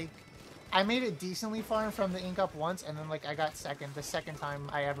results, like, I made it decently far from the Ink Up once, and then, like, I got second, the second time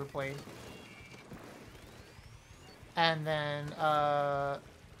I ever played. And then, I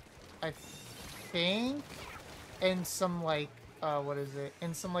think in some, like, what is it?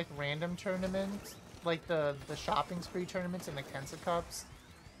 In some, like, random tournaments, like, the shopping spree tournaments and the Kensa Cups,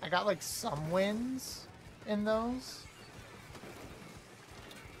 I got, like, some wins in those.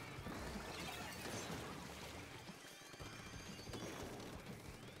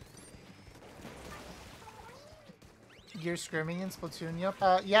 You're scrimming in Splatoon, yep.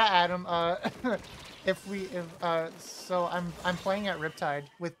 Yeah, Adam, so I'm playing at Riptide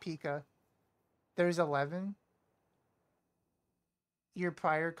with Pika. There's 11. Your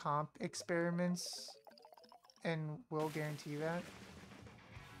prior comp experiments and will guarantee that.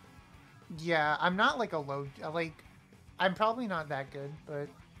 Yeah, I'm not like a low, like, I'm probably not that good, but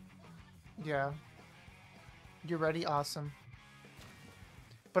yeah. You're ready? Awesome.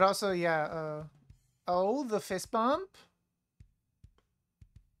 But also, yeah, oh, the fist bump?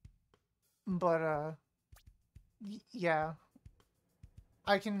 But, yeah.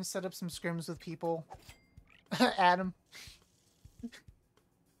 I can set up some scrims with people. Adam.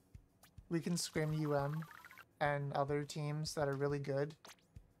 We can scrim and other teams that are really good.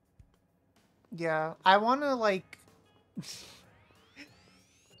 Yeah, I want to, like...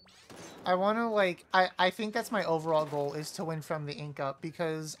 I think that's my overall goal, is to win from the Ink Up,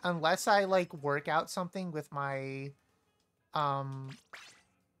 because unless I, like, work out something with my,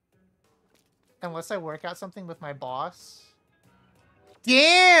 unless I work out something with my boss...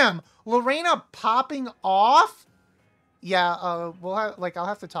 Damn! Lorena popping off? Yeah, we'll have, like, I'll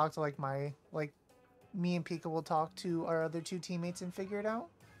have to talk to, like, my, like, me and Pika will talk to our other two teammates and figure it out.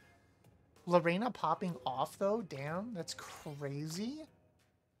 Lorena popping off, though? Damn, that's crazy.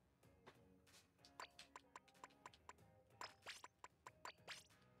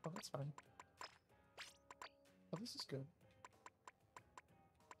 Oh, that's fine. Oh, this is good.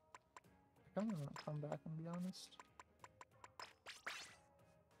 I'm gonna come back and be honest.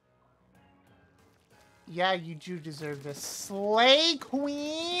 Yeah, you do deserve this. Slay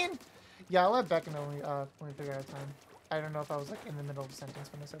Queen! Yeah, I'll let Becca know when we figure out time. I don't know if I was like in the middle of a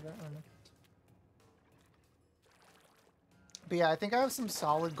sentence when I said that. I don't know. But yeah, I think I have some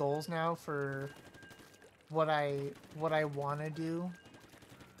solid goals now for what I want to do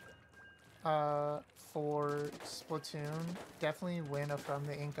for Splatoon. Definitely win a From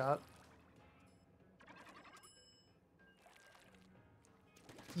the Ink Up.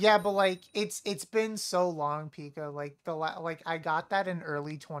 Yeah, but like it's been so long, Pika. Like like I got that in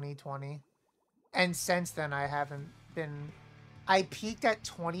early 2020, and since then I haven't been. I peaked at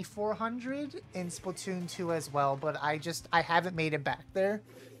 2400 in Splatoon 2 as well, but I haven't made it back there.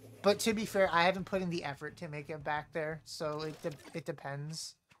 But to be fair, I haven't put in the effort to make it back there, so it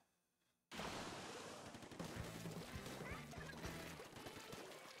depends.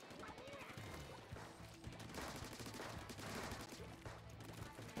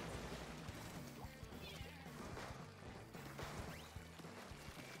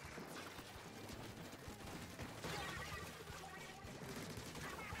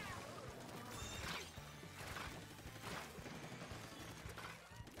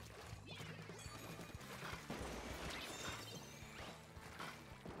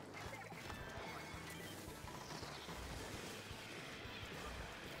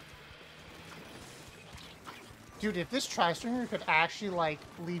 Dude, if this tri-stringer could actually, like,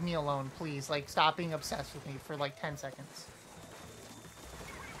 leave me alone, please. Like, stop being obsessed with me for, like, 10 seconds.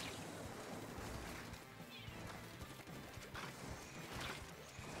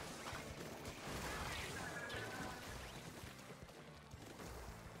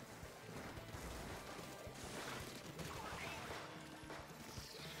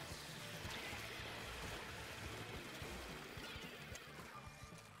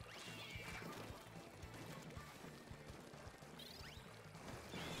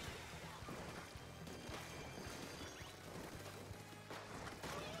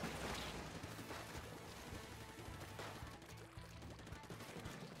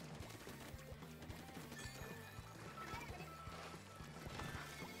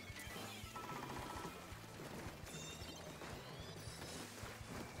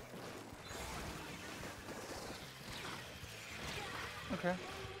 Okay.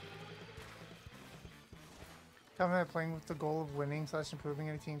 Coming at playing with the goal of winning / improving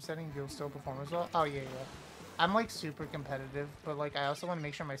in a team setting, you'll still perform as well? Oh, yeah, yeah. I'm, like, super competitive, but, like, I also want to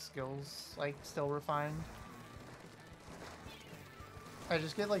make sure my skills, like, still refined. I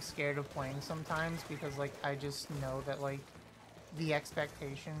just get, like, scared of playing sometimes because, like, I just know that, like, the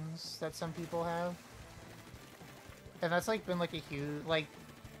expectations that some people have. And that's, like, been, like, a huge, like,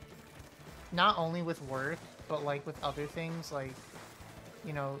 not only with work, but, like, with other things, like,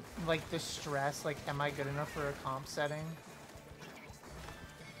 you know, like, the stress, like, am I good enough for a comp setting?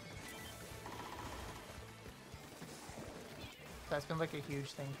 That's been, like, a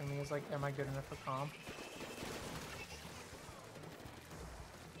huge thing for me, is, like, am I good enough for comp?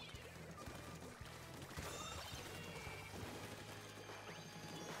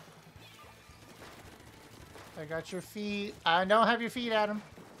 I got your feet. I don't have your feet, Adam.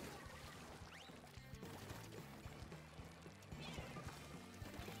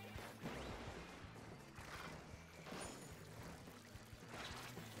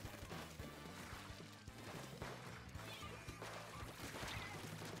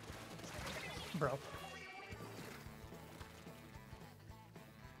 Bro.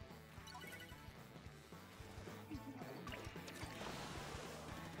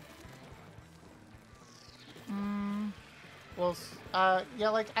 Well, yeah,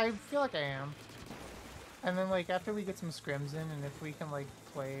 like, I feel like I am. And then, like, after we get some scrims in, and if we can, like,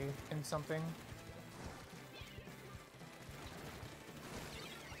 play in something.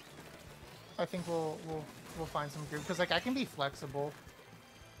 I think we'll find some group. Because, like, I can be flexible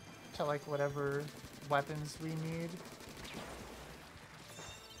to, like, whatever weapons we need.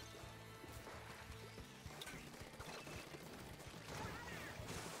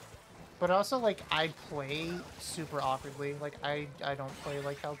 But also, like, I play super awkwardly. Like, I don't play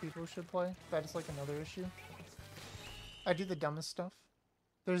like how people should play. That is, like, another issue. I do the dumbest stuff.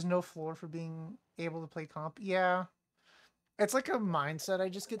 There's no floor for being able to play comp. Yeah. It's like a mindset I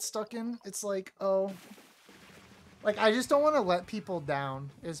just get stuck in. It's like, oh... Like, I just don't want to let people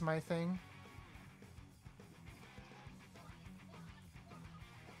down, is my thing.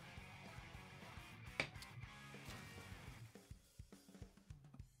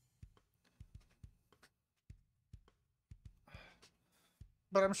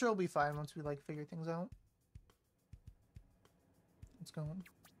 But I'm sure it'll be fine once we, like, figure things out. It's going.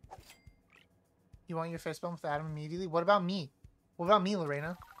 You want your fist bump with Adam immediately? What about me? What about me,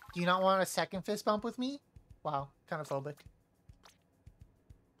 Lorena? Do you not want a second fist bump with me? Wow, kind of phobic.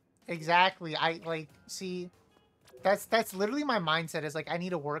 Exactly. See, that's literally my mindset is like, I need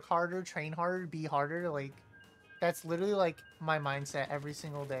to work harder, train harder, be harder. Like, that's literally like my mindset every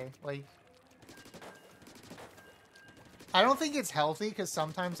single day. Like, I don't think it's healthy because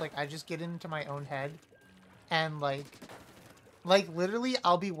sometimes like I just get into my own head and like literally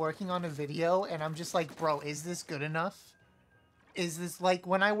I'll be working on a video and I'm just like, bro, is this good enough? Is this like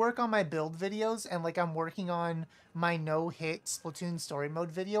when I work on my build videos and like I'm working on my no-hit Splatoon story mode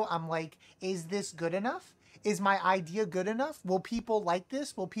video, I'm like, is this good enough? Is my idea good enough? Will people like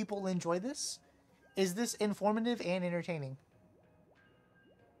this? Will people enjoy this? Is this informative and entertaining?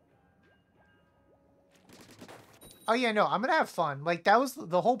 Oh yeah, no, I'm gonna have fun. Like that was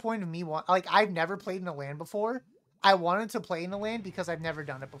the whole point of me like I've never played in a LAN before. I wanted to play in a LAN because I've never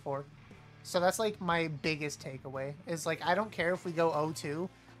done it before. So that's like my biggest takeaway is like I don't care if we go 0-2.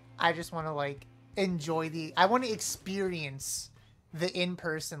 I just want to like enjoy I want to experience the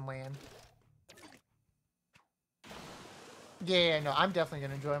in-person LAN. Yeah, no, I'm definitely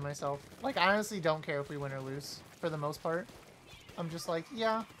gonna enjoy myself. Like I honestly don't care if we win or lose for the most part. I'm just like,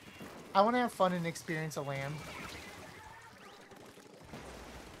 yeah, I want to have fun and experience a LAN.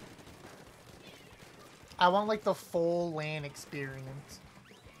 I want like the full LAN experience.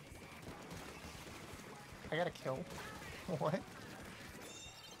 I got a kill. What?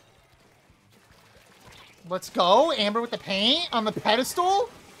 Let's go. Amber with the paint on the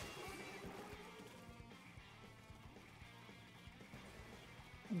pedestal.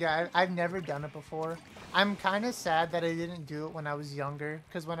 Yeah, I've never done it before. I'm kind of sad that I didn't do it when I was younger.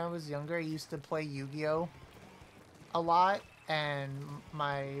 Because when I was younger, I used to play Yu-Gi-Oh! A lot. And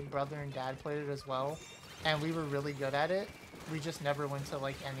my brother and dad played it as well. And we were really good at it. We just never went to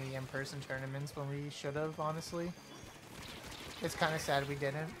like any in-person tournaments when we should have, honestly. It's kind of sad we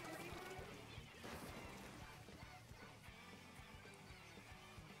didn't.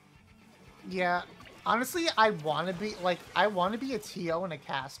 Yeah, honestly, I want to be like a TO and a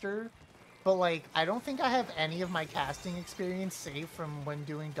caster, but like I don't think I have any of my casting experience saved from when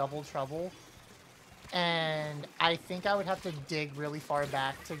doing Double Trouble. And I think I would have to dig really far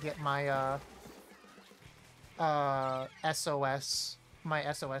back to get my SOS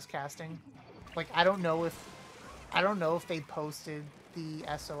casting. Like I don't know if they posted the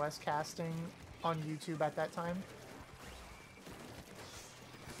SOS casting on YouTube at that time.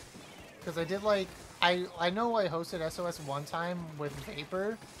 Because I did like I know I hosted SOS one time with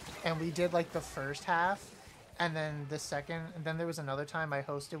Vapor and we did like the first half and then the second and then there was another time I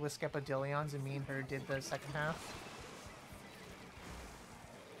hosted with Skepadillions and me and her did the second half.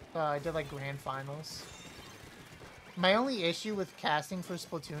 I did like grand finals. My only issue with casting for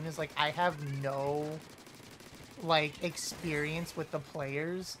Splatoon is like I have no like experience with the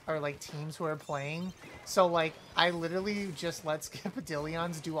players or like teams who are playing. So like I literally just let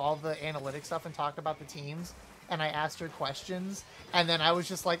Skepadillions do all the analytic stuff and talk about the teams and I asked her questions and then I was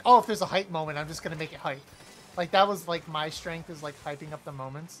just like, oh, if there's a hype moment, I'm just gonna make it hype. Like that was like my strength is like hyping up the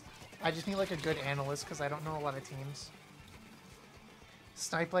moments. I just need like a good analyst because I don't know a lot of teams.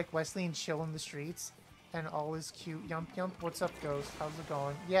 Snipe like Wesley and chill in the streets and all is cute. Yump yump. What's up, Ghost? How's it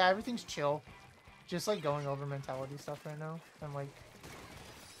going? Yeah, everything's chill. Just like going over mentality stuff right now and like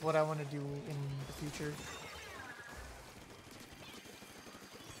what I want to do in the future.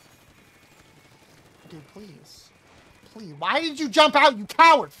 Dude, please. Please. Why did you jump out, you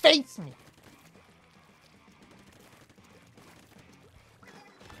coward? Face me!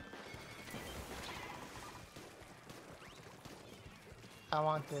 I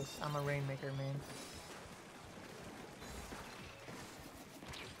want this. I'm a Rainmaker, man.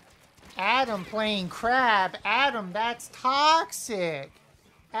 Adam playing crab. Adam, that's toxic.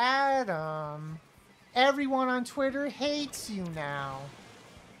 Adam. Everyone on Twitter hates you now.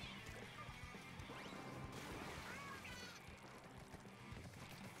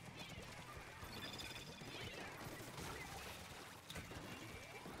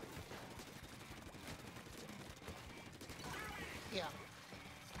 Yeah.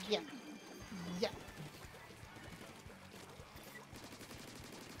 Yeah. Yeah.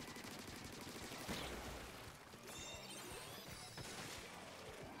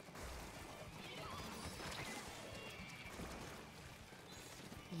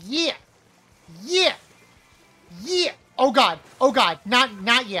 Yeah. Yeah. Yeah. Oh god. Oh god. Not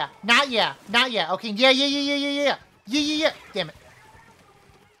yeah. Not yeah. Not yeah. Okay. Yeah. Yeah. Yeah. Yeah. Yeah. Yeah. Yeah. Yeah. Yeah. Damn it.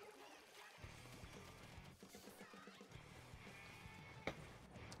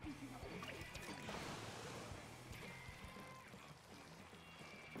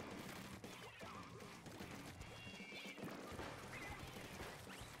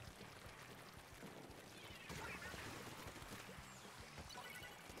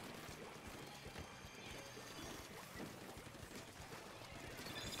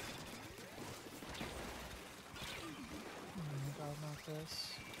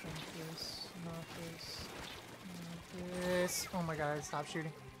 this. Drink this. Not this. Not this. Oh my god, stop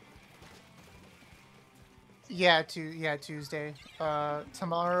shooting. Yeah, Tuesday.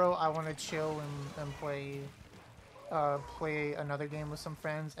 Tomorrow I want to chill and play another game with some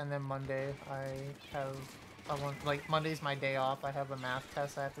friends, and then Monday Monday's my day off. I have a math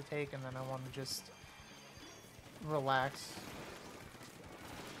test I have to take, and then I want to just relax.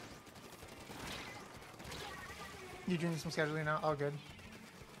 You doing some scheduling now? Oh, good.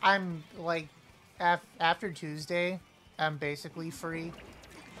 I'm like, after Tuesday, I'm basically free.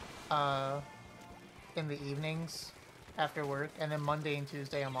 In the evenings after work, and then Monday and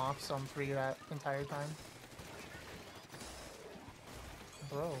Tuesday I'm off, so I'm free that entire time.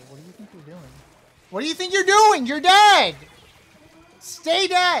 Bro, what do you think you're doing? What do you think you're doing? You're dead! Stay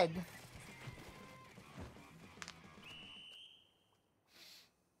dead!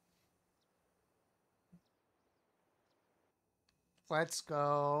 Let's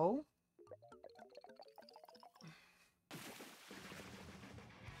go.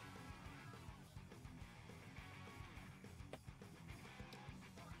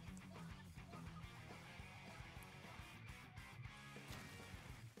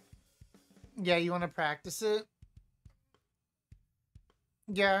 Yeah, you want to practice it?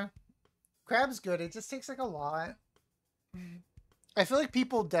 Yeah. Crab's good. It just takes like a lot. I feel like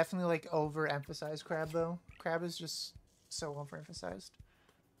people definitely like overemphasize crab though. Crab is just so overemphasized.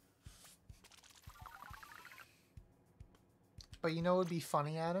 But you know what would be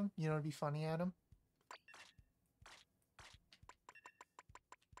funny, Adam? You know what would be funny, Adam?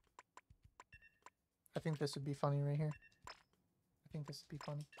 I think this would be funny right here. I think this would be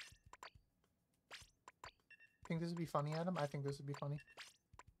funny. Think this would be funny, Adam? I think this would be funny.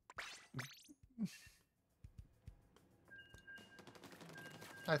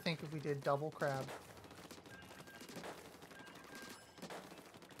 I think if we did double crab.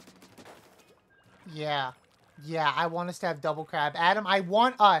 Yeah. Yeah, I want us to have double crab. Adam, I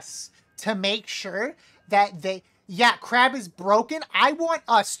want us to make sure that yeah, crab is broken. I want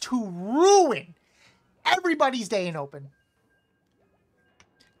us to ruin everybody's day in open.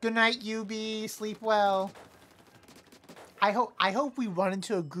 Good night, UB. Sleep well. I hope we run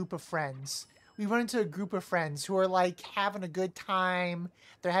into a group of friends. We run into a group of friends who are like having a good time.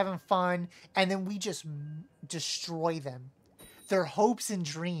 They're having fun, and then we just destroy them. Their hopes and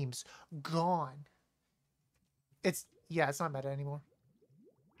dreams gone. It's not meta anymore.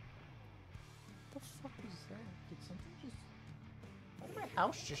 What the fuck was that? Did something just? Why did my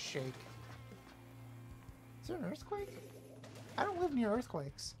house just shake? Is there an earthquake? I don't live near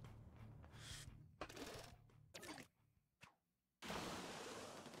earthquakes.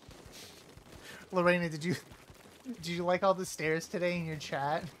 Lorena, did you like all the stairs today in your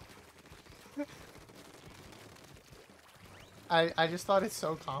chat? I just thought it's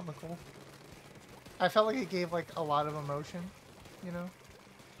so comical. I felt like it gave like a lot of emotion, you know?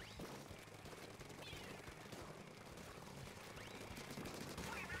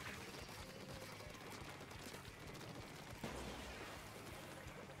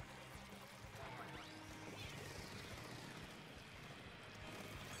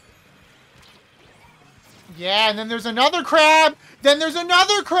 Yeah, and then there's another crab! Then there's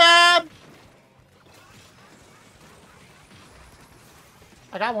another crab!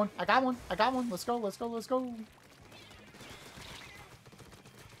 I got one. I got one. I got one. Let's go. Let's go. Let's go.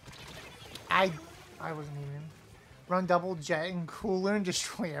 I wasn't even. Run double jet and cooler and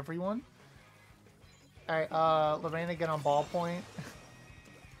destroy everyone. Alright, Lorena, get on ballpoint.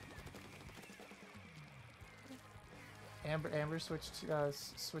 Amber, switch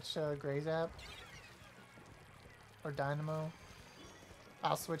to Gray's app. Or Dynamo.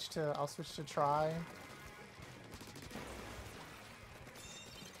 I'll switch to Try.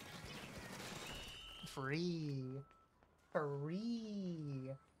 Free.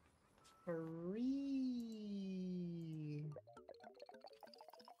 Free. Free.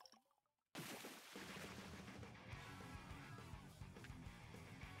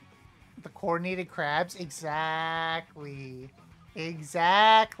 The coordinated crabs? Exactly.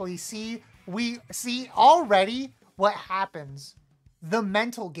 Exactly. See, we see already what happens. The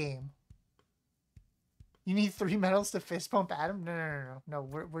mental game. You need 3 medals to fist pump Adam? No.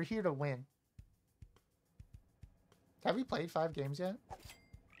 We're here to win. Have we played 5 games yet?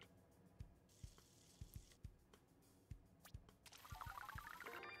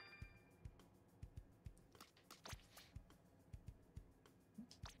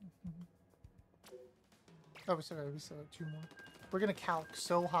 Oh, we still got 2 more. We're gonna calc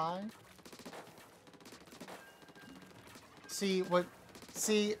so high. See,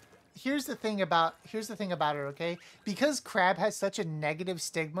 here's the thing about it, okay? Because crab has such a negative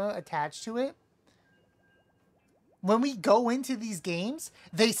stigma attached to it, when we go into these games,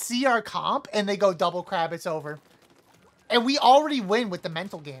 they see our comp and they go double crab, it's over. And we already win with the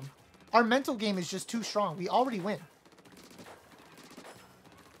mental game. Our mental game is just too strong. We already win.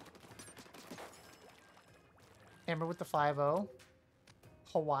 Amber with the 5-0.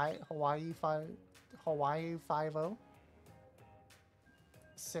 Hawaii 5-0.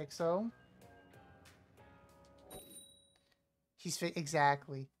 6-0. He's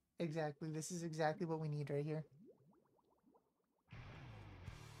exactly. This is exactly what we need right here.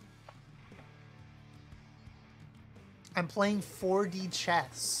 I'm playing 4D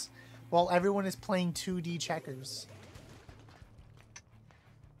chess while everyone is playing 2D checkers.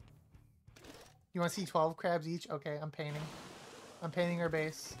 You want to see 12 crabs each? Okay, I'm painting. I'm painting our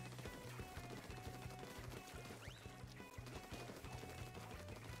base.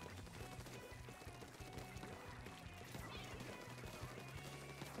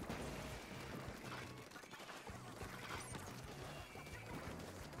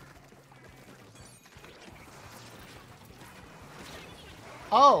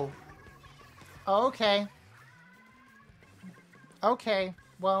 Oh. Okay. Okay.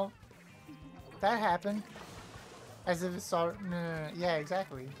 Well, that happened. As if it's all... No. Yeah,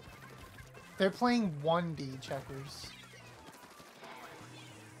 exactly. They're playing 1D checkers.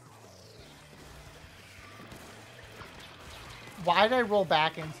 Why did I roll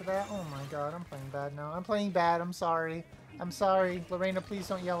back into that? Oh my god, I'm playing bad now. I'm playing bad. I'm sorry. I'm sorry. Lorena, please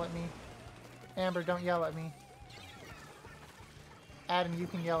don't yell at me. Amber, don't yell at me. Adam, you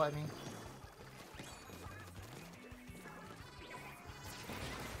can yell at me.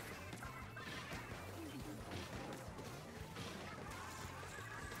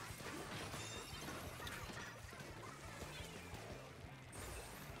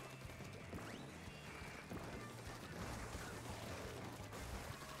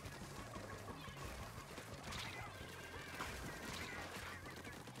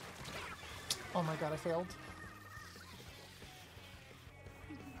 Oh my god, I failed.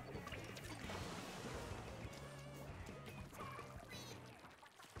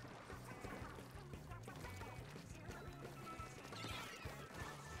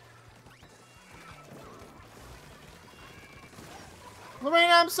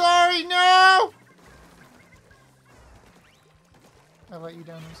 Lorena, I'm sorry! No! I let you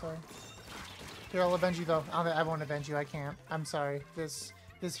down, I'm sorry. Here, I'll avenge you though. I won't avenge you, I can't. I'm sorry. This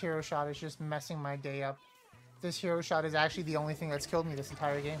hero shot is just messing my day up. This hero shot is actually the only thing that's killed me this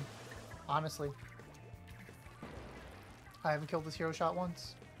entire game. Honestly. I haven't killed this hero shot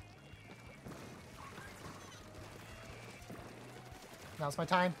once. Now's my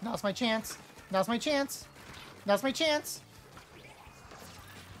time. Now's my chance. Now's my chance. Now's my chance.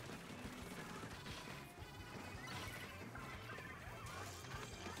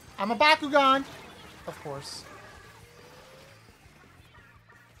 I'm a Bakugan! Of course.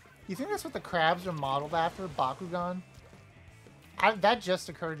 You think that's what the crabs are modeled after? Bakugan? That just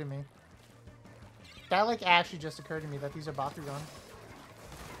occurred to me. That, like, actually just occurred to me that these are Bakugan.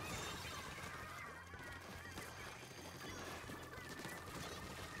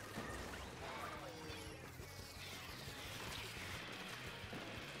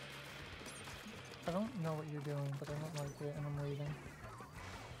 I don't know what you're doing, but I don't like it, and I'm leaving.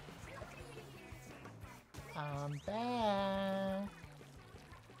 I'm back.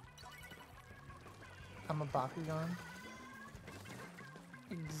 I'm a Bakugan.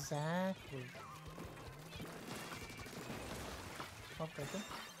 Exactly. Oh, okay.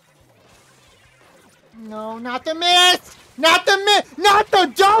 No, not the mist! Not the mist! Not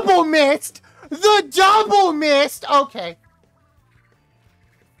the double mist! The double mist! Okay.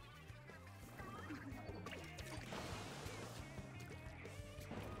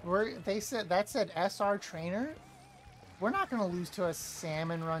 That said SR trainer? We're not gonna lose to a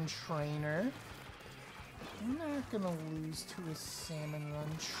salmon run trainer. We're not gonna lose to a salmon run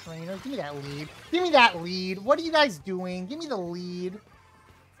trainer. Give me that lead. Give me that lead. What are you guys doing? Give me the lead.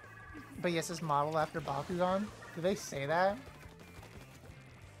 But yes, it's modeled after Bakugan. Do they say that?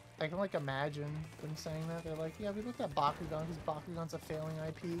 I can like imagine them saying that. They're like, yeah, we looked at Bakugan because Bakugan's a failing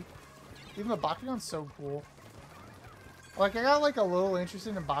IP. Even though Bakugan's so cool. Like, I got, like, a little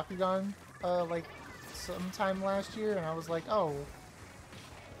interested in Bakugan, like, sometime last year, and I was like, oh.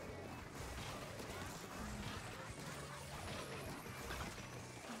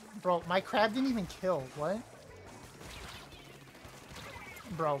 Bro, my crab didn't even kill. What?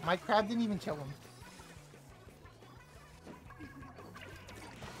 Bro, my crab didn't even kill him.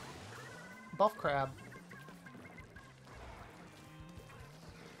 Buff crab.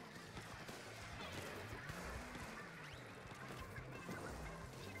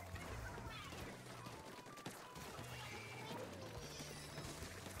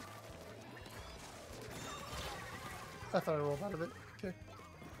 I thought I rolled out of it. Okay.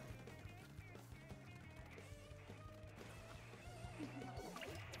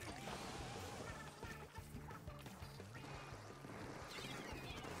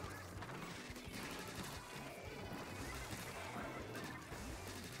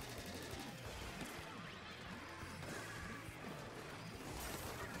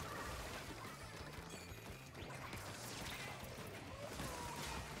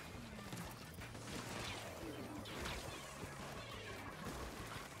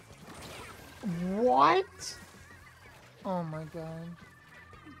 What? Oh my god.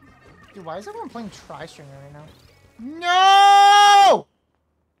 Dude, why is everyone playing Tri-Stringer right now? No!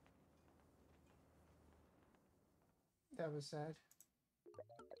 That was sad.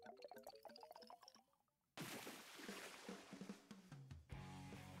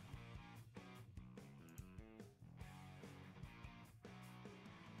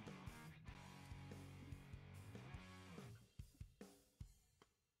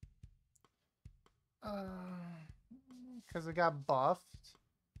 Because it got buffed.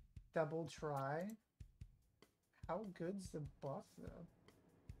 Double try. How good's the buff, though?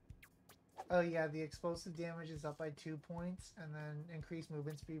 Oh yeah, the explosive damage is up by 2 points, and then increased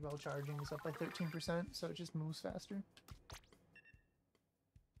movement speed while charging is up by 13%, so it just moves faster.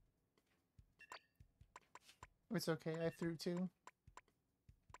 It's okay, I threw 2.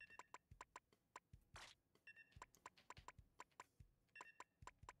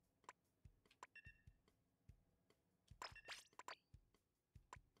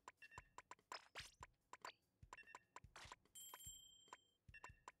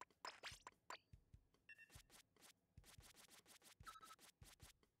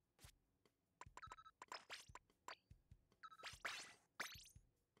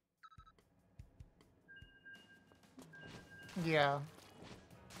 Yeah.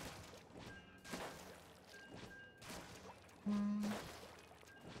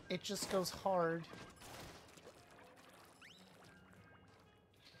 It just goes hard.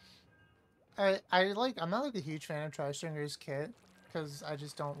 I'm not like a huge fan of Tri-Stringer's kit, because I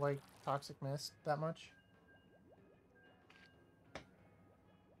just don't like Toxic Mist that much.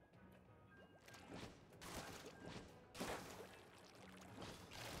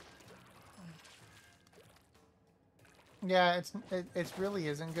 Yeah, it really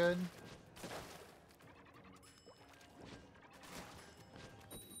isn't good.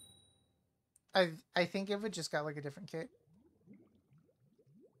 I think if it just got like a different kit.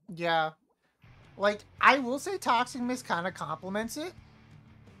 Yeah. Like, I will say Toxic Mist kind of complements it.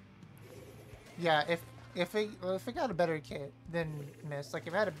 Yeah, if it got a better kit than Mist, like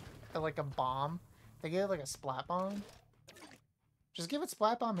if it had like a bomb, they gave it like a Splat Bomb. Just give it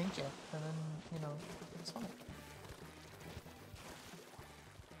Splat Bomb Inkjet, and then, you know, it's fine.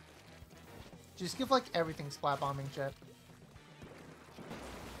 Just give like everything Splat Bomb Inkjet.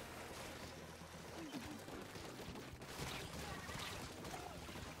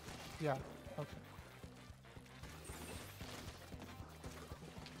 Yeah, okay.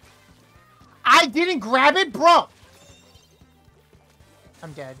 I didn't grab it, bro!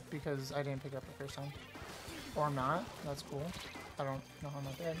 I'm dead because I didn't pick it up the first time. Or I'm not. That's cool. I don't know how I'm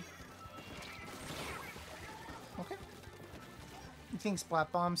not dead. Okay. You think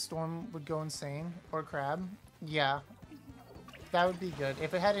Splat Bomb Storm would go insane? Or Crab? Yeah. That would be good.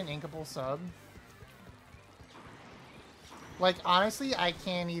 If it had an inkable sub. Like, honestly, I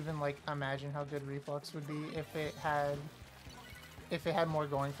can't even, like, imagine how good Reflux would be if it had more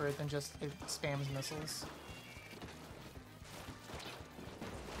going for it than just it spams missiles.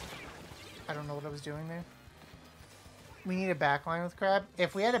 I don't know what I was doing there. We need a backline with Crab.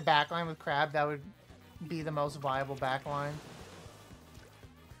 If we had a backline with Crab, that would be the most viable backline.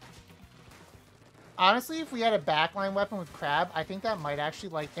 Honestly, if we had a backline weapon with Crab, I think that might actually,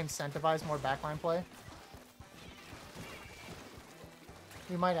 like, incentivize more backline play.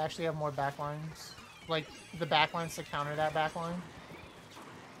 We might actually have more backlines. Like, the backlines to counter that backline.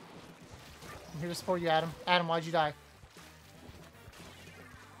 I'm here to support you, Adam. Adam, why'd you die?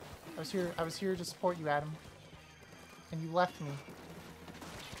 I was here to support you, Adam. And you left me.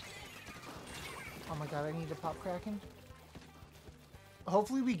 Oh my god, I need to pop Kraken.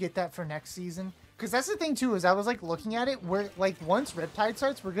 Hopefully we get that for next season. Because that's the thing, too, is I was, like, looking at it. We're, like, once Riptide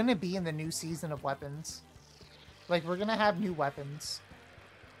starts, we're gonna be in the new season of weapons. Like, we're gonna have new weapons.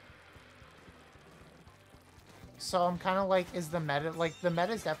 So I'm kind of like, is the meta... Like, the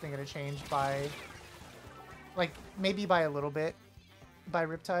meta is definitely gonna change by... Like, maybe by a little bit. By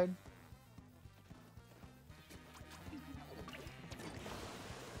Riptide.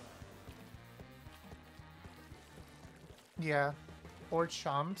 Yeah. Or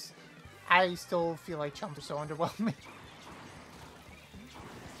Chumps. I still feel like Chumps are so underwhelming.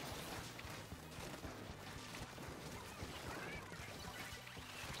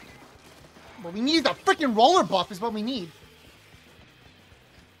 What we need is a freaking roller buff is what we need.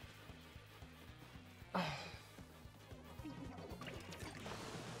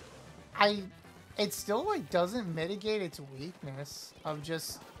 It still, like, doesn't mitigate its weakness of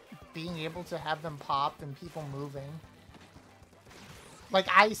just being able to have them pop and people moving. Like,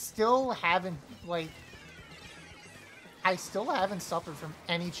 I still haven't suffered from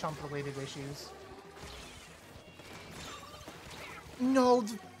any chump-related issues. No,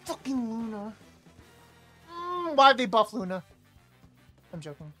 the fucking Luna. Why'd they buff Luna? I'm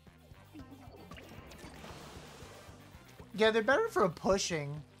joking. Yeah, they're better for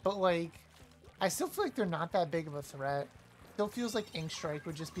pushing, but, like, I still feel like they're not that big of a threat. Still feels like Ink Strike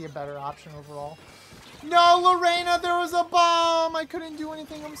would just be a better option overall. No, Lorena, there was a bomb! I couldn't do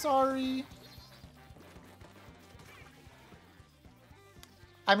anything, I'm sorry.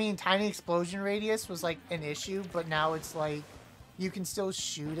 I mean, tiny explosion radius was, like, an issue, but now it's, like, you can still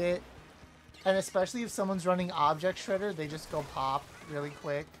shoot it. And especially if someone's running Object Shredder, they just go pop really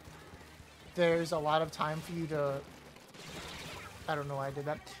quick. There's a lot of time for you to... I don't know why I did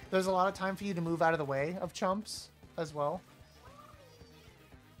that. There's a lot of time for you to move out of the way of chumps as well.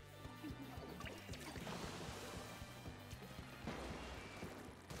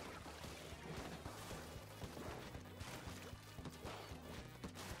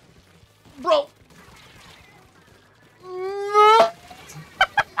 Bro!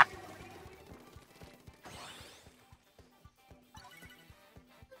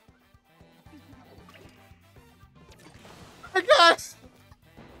 My gosh!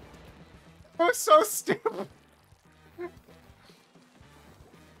 That was so stupid.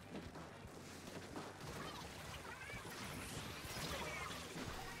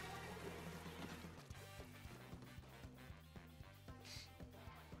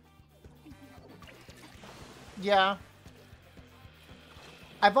 Yeah.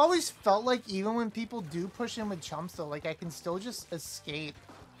 I've always felt like even when people do push in with chumps though, like I can still just escape.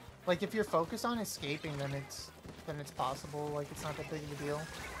 Like if you're focused on escaping, then it's possible. Like it's not that big of a deal.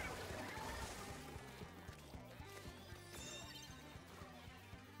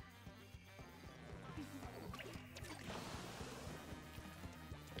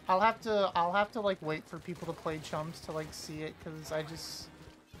 I'll have to like wait for people to play chumps to like see it, because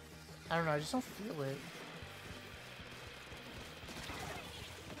I don't know, I just don't feel it.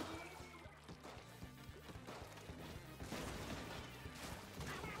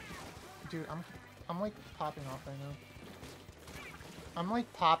 Dude, I'm like popping off right now. I'm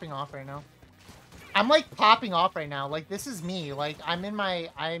like popping off right now. I'm like popping off right now. Like this is me. Like I'm in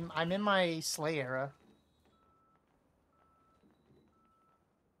my Slay era.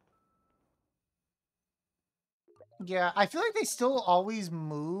 Yeah, I feel like they still always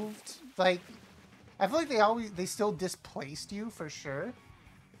moved. Like I feel like they still displaced you for sure.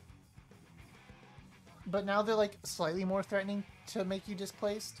 But now they're like slightly more threatening to make you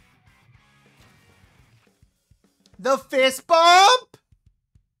displaced. The fist bump!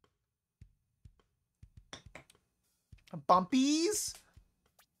 Bumpies?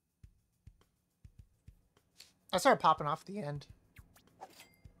 I started popping off at the end.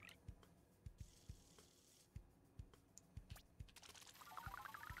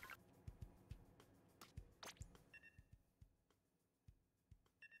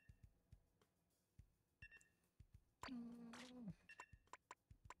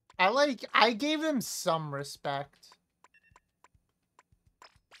 I gave them some respect.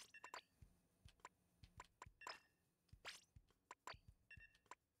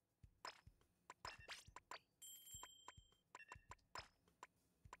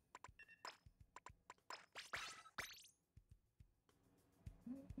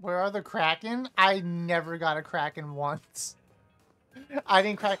 Where are the Kraken? I never got a Kraken once. I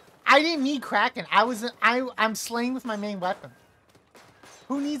didn't need Kraken. I'm slaying with my main weapon.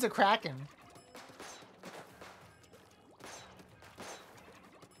 Who needs a Kraken?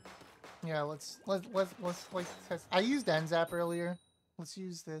 Yeah, let's like test. I used Enzap earlier. Let's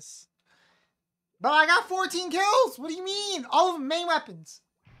use this. But I got 14 kills! What do you mean? All of them main weapons.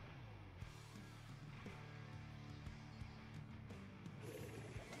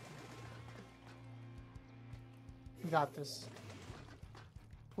 We got this.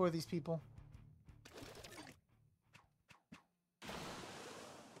 Who are these people?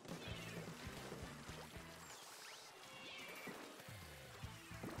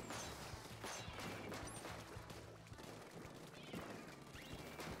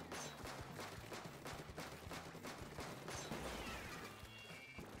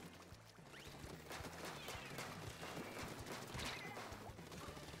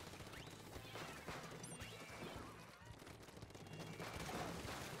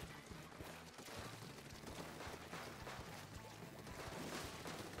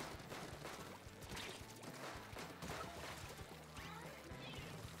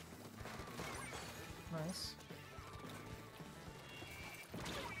 Nice.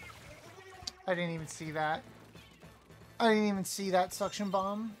 I didn't even see that. I didn't even see that suction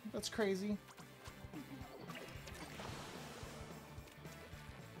bomb. That's crazy.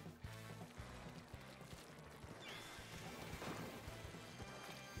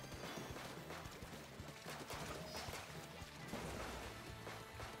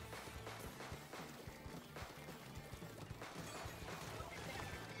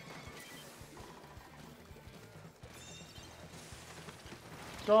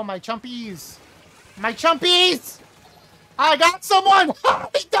 Go, my chumpies! My chumpies! I got someone!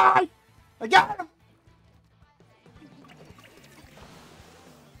 He died! I got him!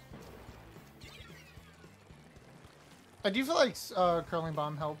 I do feel like Curling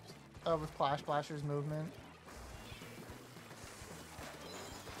Bomb helped with Clash Blasher's movement.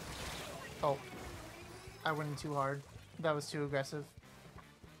 Oh. I went in too hard. That was too aggressive.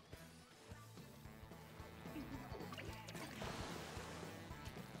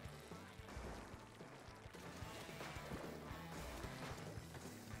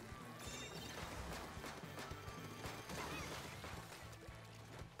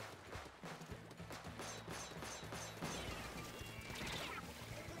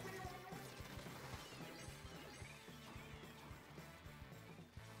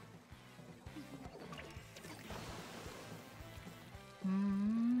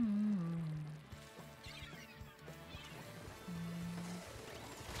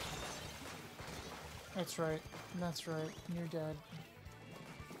 That's right. That's right. You're dead.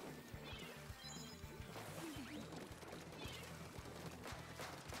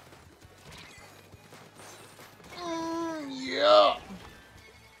 Yeah!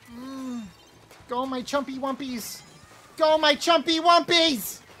 Go, my chumpy wumpies! Go, my chumpy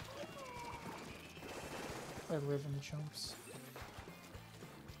wumpies! I live in the chumps.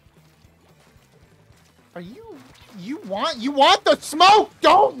 Are you... You want the smoke,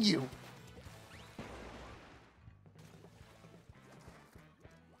 don't you?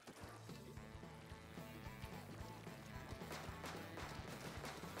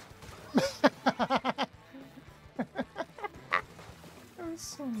 That was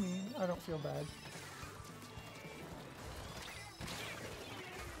so mean. I don't feel bad.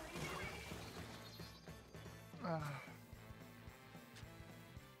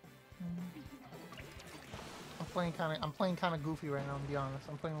 I'm playing kind of goofy right now, to be honest.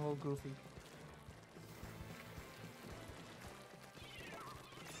 I'm playing a little goofy.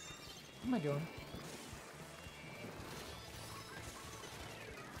 What am I doing?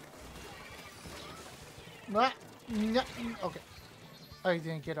 Ah, no, okay. I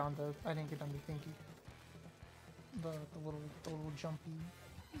didn't get on the thingy. The little jumpy.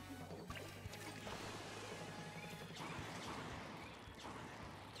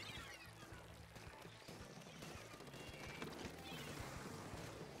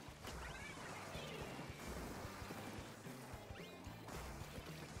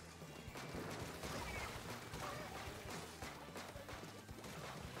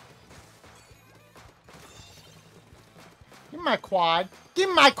 Give me my quad. Give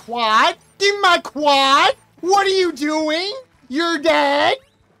me my quad. Give me my quad. What are you doing? You're dead?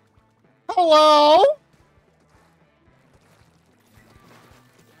 Hello?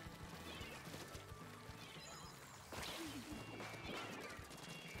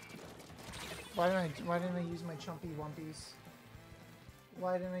 Why didn't I use my chumpy wumpies?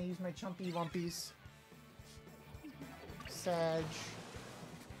 Why didn't I use my chumpy wumpies? Sag.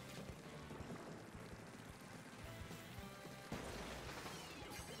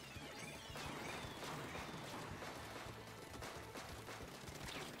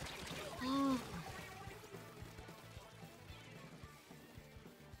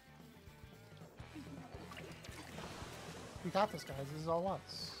 We got this, guys. This is all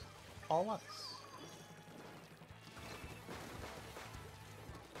us. All us.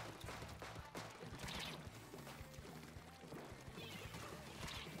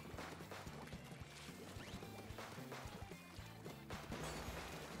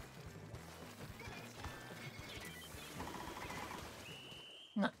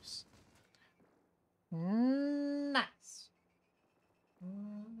 Nice. Nice.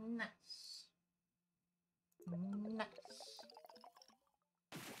 Nice. Nice.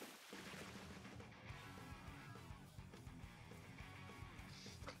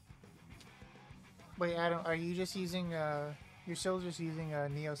 Wait, Adam, are you just using, you're still just using,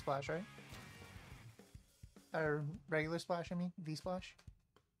 Neo Splash, right? Or regular Splash, I mean? V-Splash?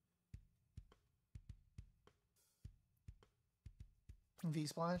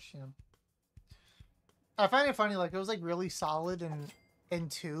 V-Splash, yeah. I find it funny, like, it was, like, really solid and in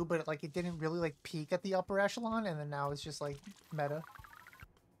 2, but like it didn't really like peak at the upper echelon, and then now it's just like meta.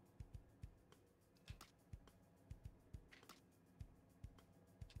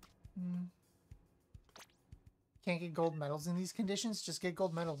 Can't get gold medals in these conditions. Just get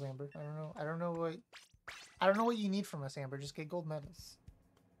gold medals, Amber. I don't know. I don't know what you need from us, Amber. Just get gold medals.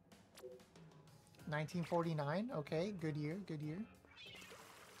 1949. Okay, good year. Good year.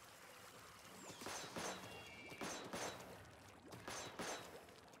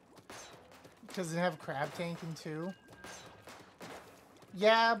 Does it have crab tank in 2?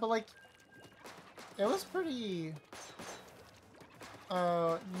 Yeah, but like it was pretty.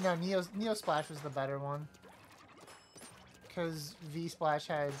 No, Neo Splash was the better one. Because V Splash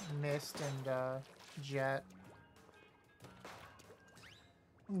had Mist and Jet.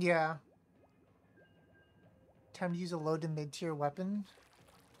 Yeah. Time to use a low to mid tier weapon.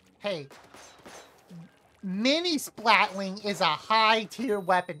 Hey, Mini Splatling is a high tier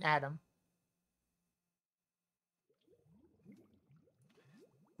weapon, Adam.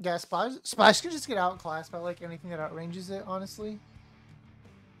 Yeah, Splash can just get outclassed by like anything that outranges it, honestly.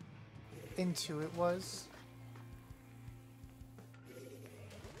 Into it was.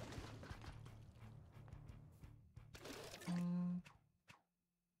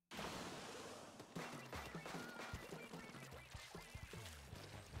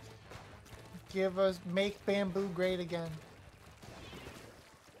 Make bamboo great again.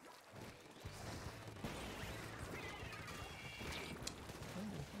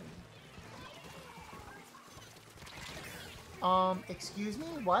 Excuse me?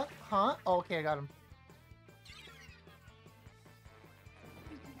 What? Huh? Oh, okay, I got him.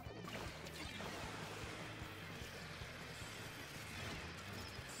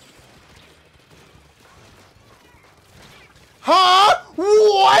 Huh?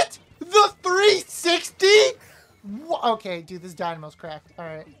 What? The 360? Okay, dude, this dynamo's cracked. All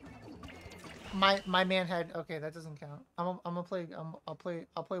right. My man had. Okay, that doesn't count. I'm gonna play.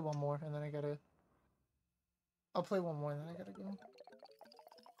 I'll play one more, and then I gotta. I'll play one more, and then I gotta go.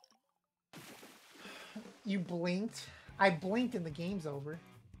 You blinked. I blinked, and the game's over.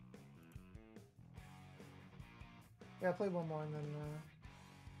 Yeah, I'll play one more, and then.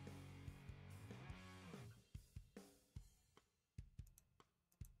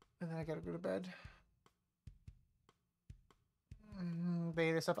 And then I gotta go to bed.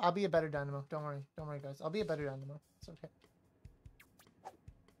 Beta stuff. I'll be a better dynamo. Don't worry. Don't worry, guys. I'll be a better dynamo. It's okay.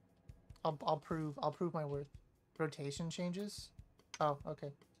 I'll prove my worth. Rotation changes. Oh,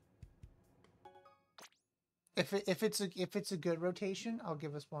 okay. If it's a good rotation, I'll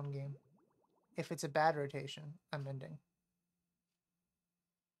give us one game. If it's a bad rotation, I'm ending.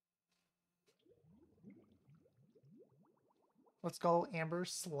 Let's go, Amber.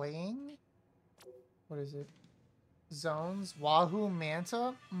 Slaying. What is it? Zones. Wahoo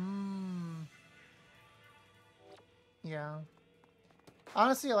Manta. Yeah.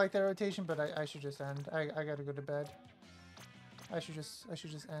 Honestly, I like that rotation, but I should just end. I gotta go to bed. I should just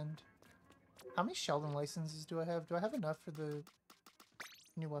end. How many Sheldon licenses do I have? Do I have enough for the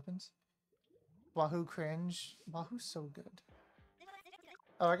new weapons? Wahoo cringe. Wahoo's so good.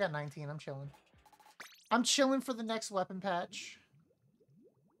 Oh, I got 19. I'm chilling. I'm chilling for the next weapon patch.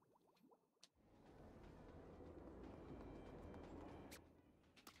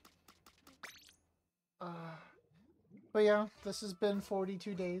 But yeah, this has been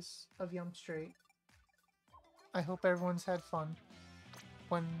 42 days of Yump Straight. I hope everyone's had fun.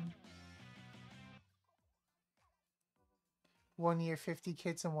 1 year, 50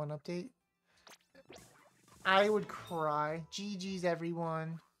 kits, and 1 update. I would cry. GG's,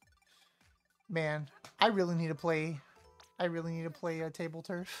 everyone. Man, I really need to play. Table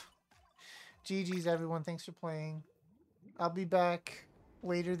Turf. GG's, everyone. Thanks for playing. I'll be back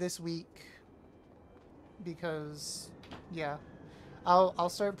later this week because, yeah, I'll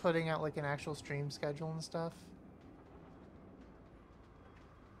start putting out like an actual stream schedule and stuff,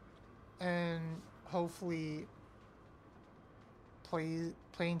 and hopefully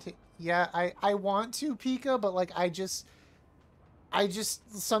yeah, I want to Pika, but like I just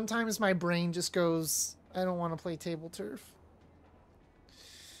sometimes my brain just goes, I don't want to play Table Turf.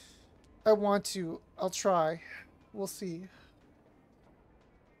 I want to. I'll try. We'll see.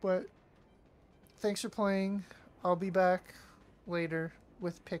 But thanks for playing. I'll be back later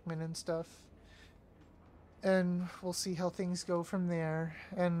with Pikmin and stuff. And we'll see how things go from there.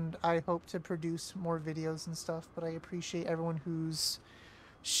 And I hope to produce more videos and stuff. But I appreciate everyone who's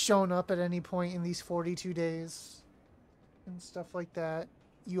shown up at any point in these 42 days. And stuff like that.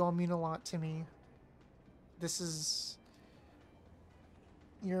 You all mean a lot to me.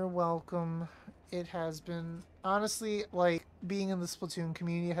 You're welcome. It has been, honestly, like, being in the Splatoon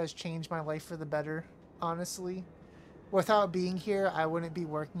community has changed my life for the better, honestly. Without being here, I wouldn't be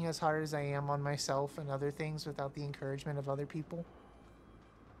working as hard as I am on myself and other things without the encouragement of other people.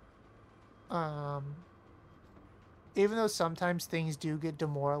 Um, Even though sometimes things do get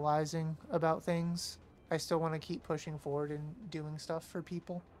demoralizing about things, I still want to keep pushing forward and doing stuff for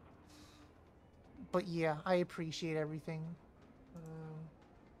people. But yeah, I appreciate everything. Um,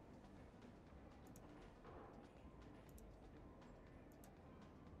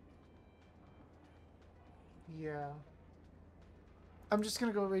 yeah. I'm just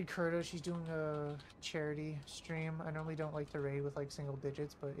gonna go raid Kurta. She's doing a charity stream. I normally don't like to raid with like single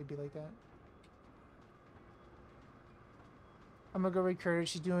digits, but it'd be like that. I'm gonna go raid Kurta.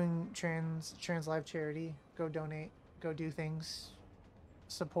 She's doing trans live charity. Go donate. Go do things.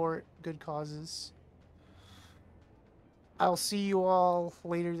 Support good causes. I'll see you all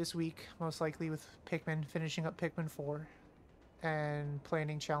later this week, most likely with Pikmin, finishing up Pikmin 4 and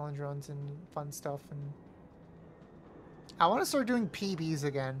planning challenge runs and fun stuff. And I want to start doing PBs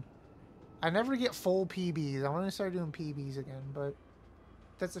again. I never get full PBs. I want to start doing PBs again, but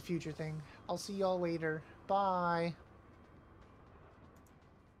that's a future thing. I'll see y'all later. Bye.